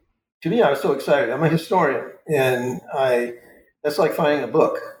 To me, I was so excited. I'm a historian, and that's like finding a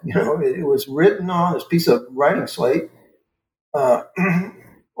book. It was written on this piece of writing slate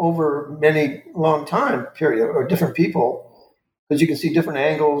over many long time period, or different people, because you can see different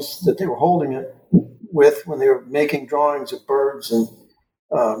angles that they were holding it with when they were making drawings of birds and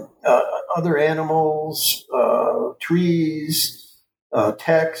other animals, trees,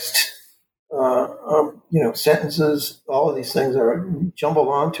 text, sentences. All of these things are jumbled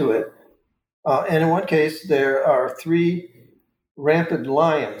onto it. And in one case, there are 3 rampant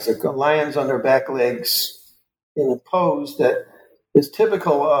lions. They've got lions on their back legs in a pose that is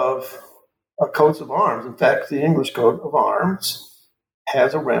typical of coats of arms. In fact, the English coat of arms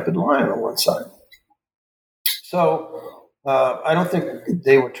has a rampant lion on one side. So I don't think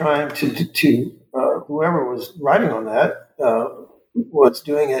they were trying to whoever was writing on that was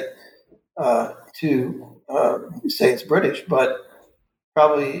doing it to say it's British, but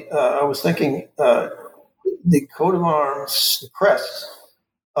probably I was thinking the coat of arms, the crest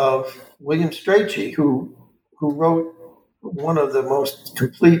of William Strachey, who wrote one of the most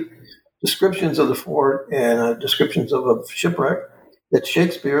complete descriptions of the fort and descriptions of a shipwreck that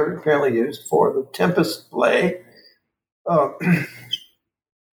Shakespeare apparently used for the Tempest play.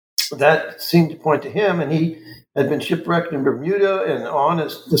 That seemed to point to him, and he had been shipwrecked in Bermuda, and on the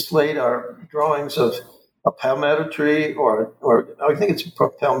slate are drawings of a palmetto tree, or I think it's a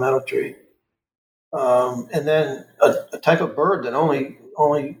palmetto tree, and then a type of bird that only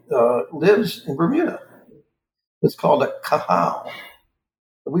lives in Bermuda. It's called a cahao.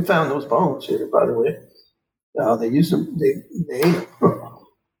 We found those bones here, by the way. They used them. They ate them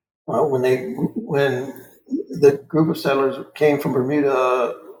when the group of settlers came from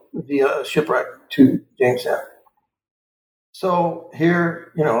Bermuda via shipwreck to Jamestown. So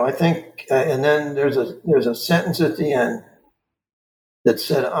here, I think, and then there's a sentence at the end that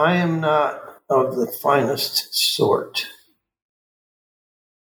said, "I am not of the finest sort."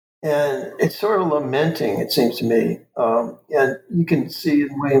 And it's sort of lamenting, it seems to me. And you can see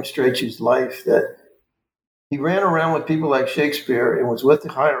in William Strachey's life that he ran around with people like Shakespeare and was with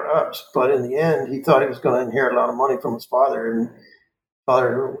the higher ups, but in the end, he thought he was going to inherit a lot of money from his father, and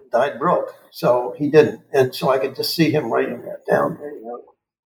father died broke, so he didn't. And so I could just see him writing that down there,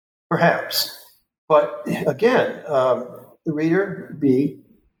 perhaps. But again, the reader be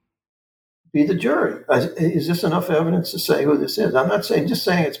the jury. Is this enough evidence to say who this is? I'm not just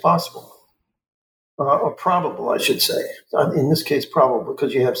saying it's possible, or probable, I should say. In this case, probable,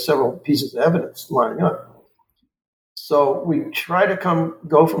 because you have several pieces of evidence lining up. So we try to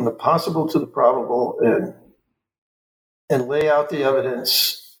go from the possible to the probable and lay out the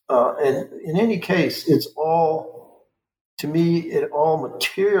evidence. And in any case, it all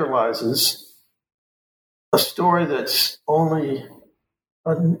materializes a story that's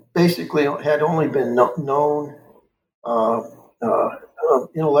basically had only been known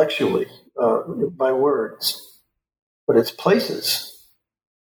intellectually by words, but it's places.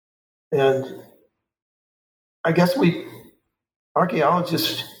 And I guess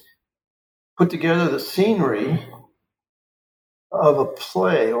archaeologists put together the scenery of a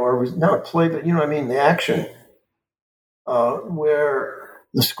play, or not a play, but the action, where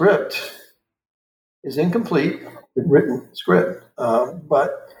the script is incomplete, the written script,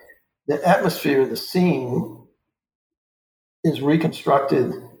 but the atmosphere, the scene, is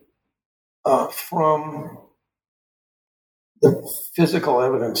reconstructed from the physical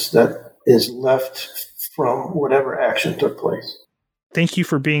evidence that is left from whatever action took place. Thank you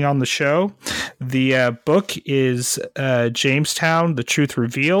for being on the show. The book is Jamestown, The Truth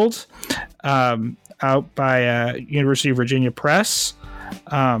Revealed, out by University of Virginia Press.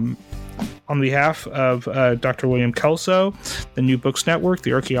 On behalf of Dr. William Kelso, the New Books Network,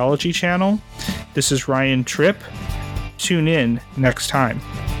 the Archaeology Channel, this is Ryan Tripp. Tune in next time.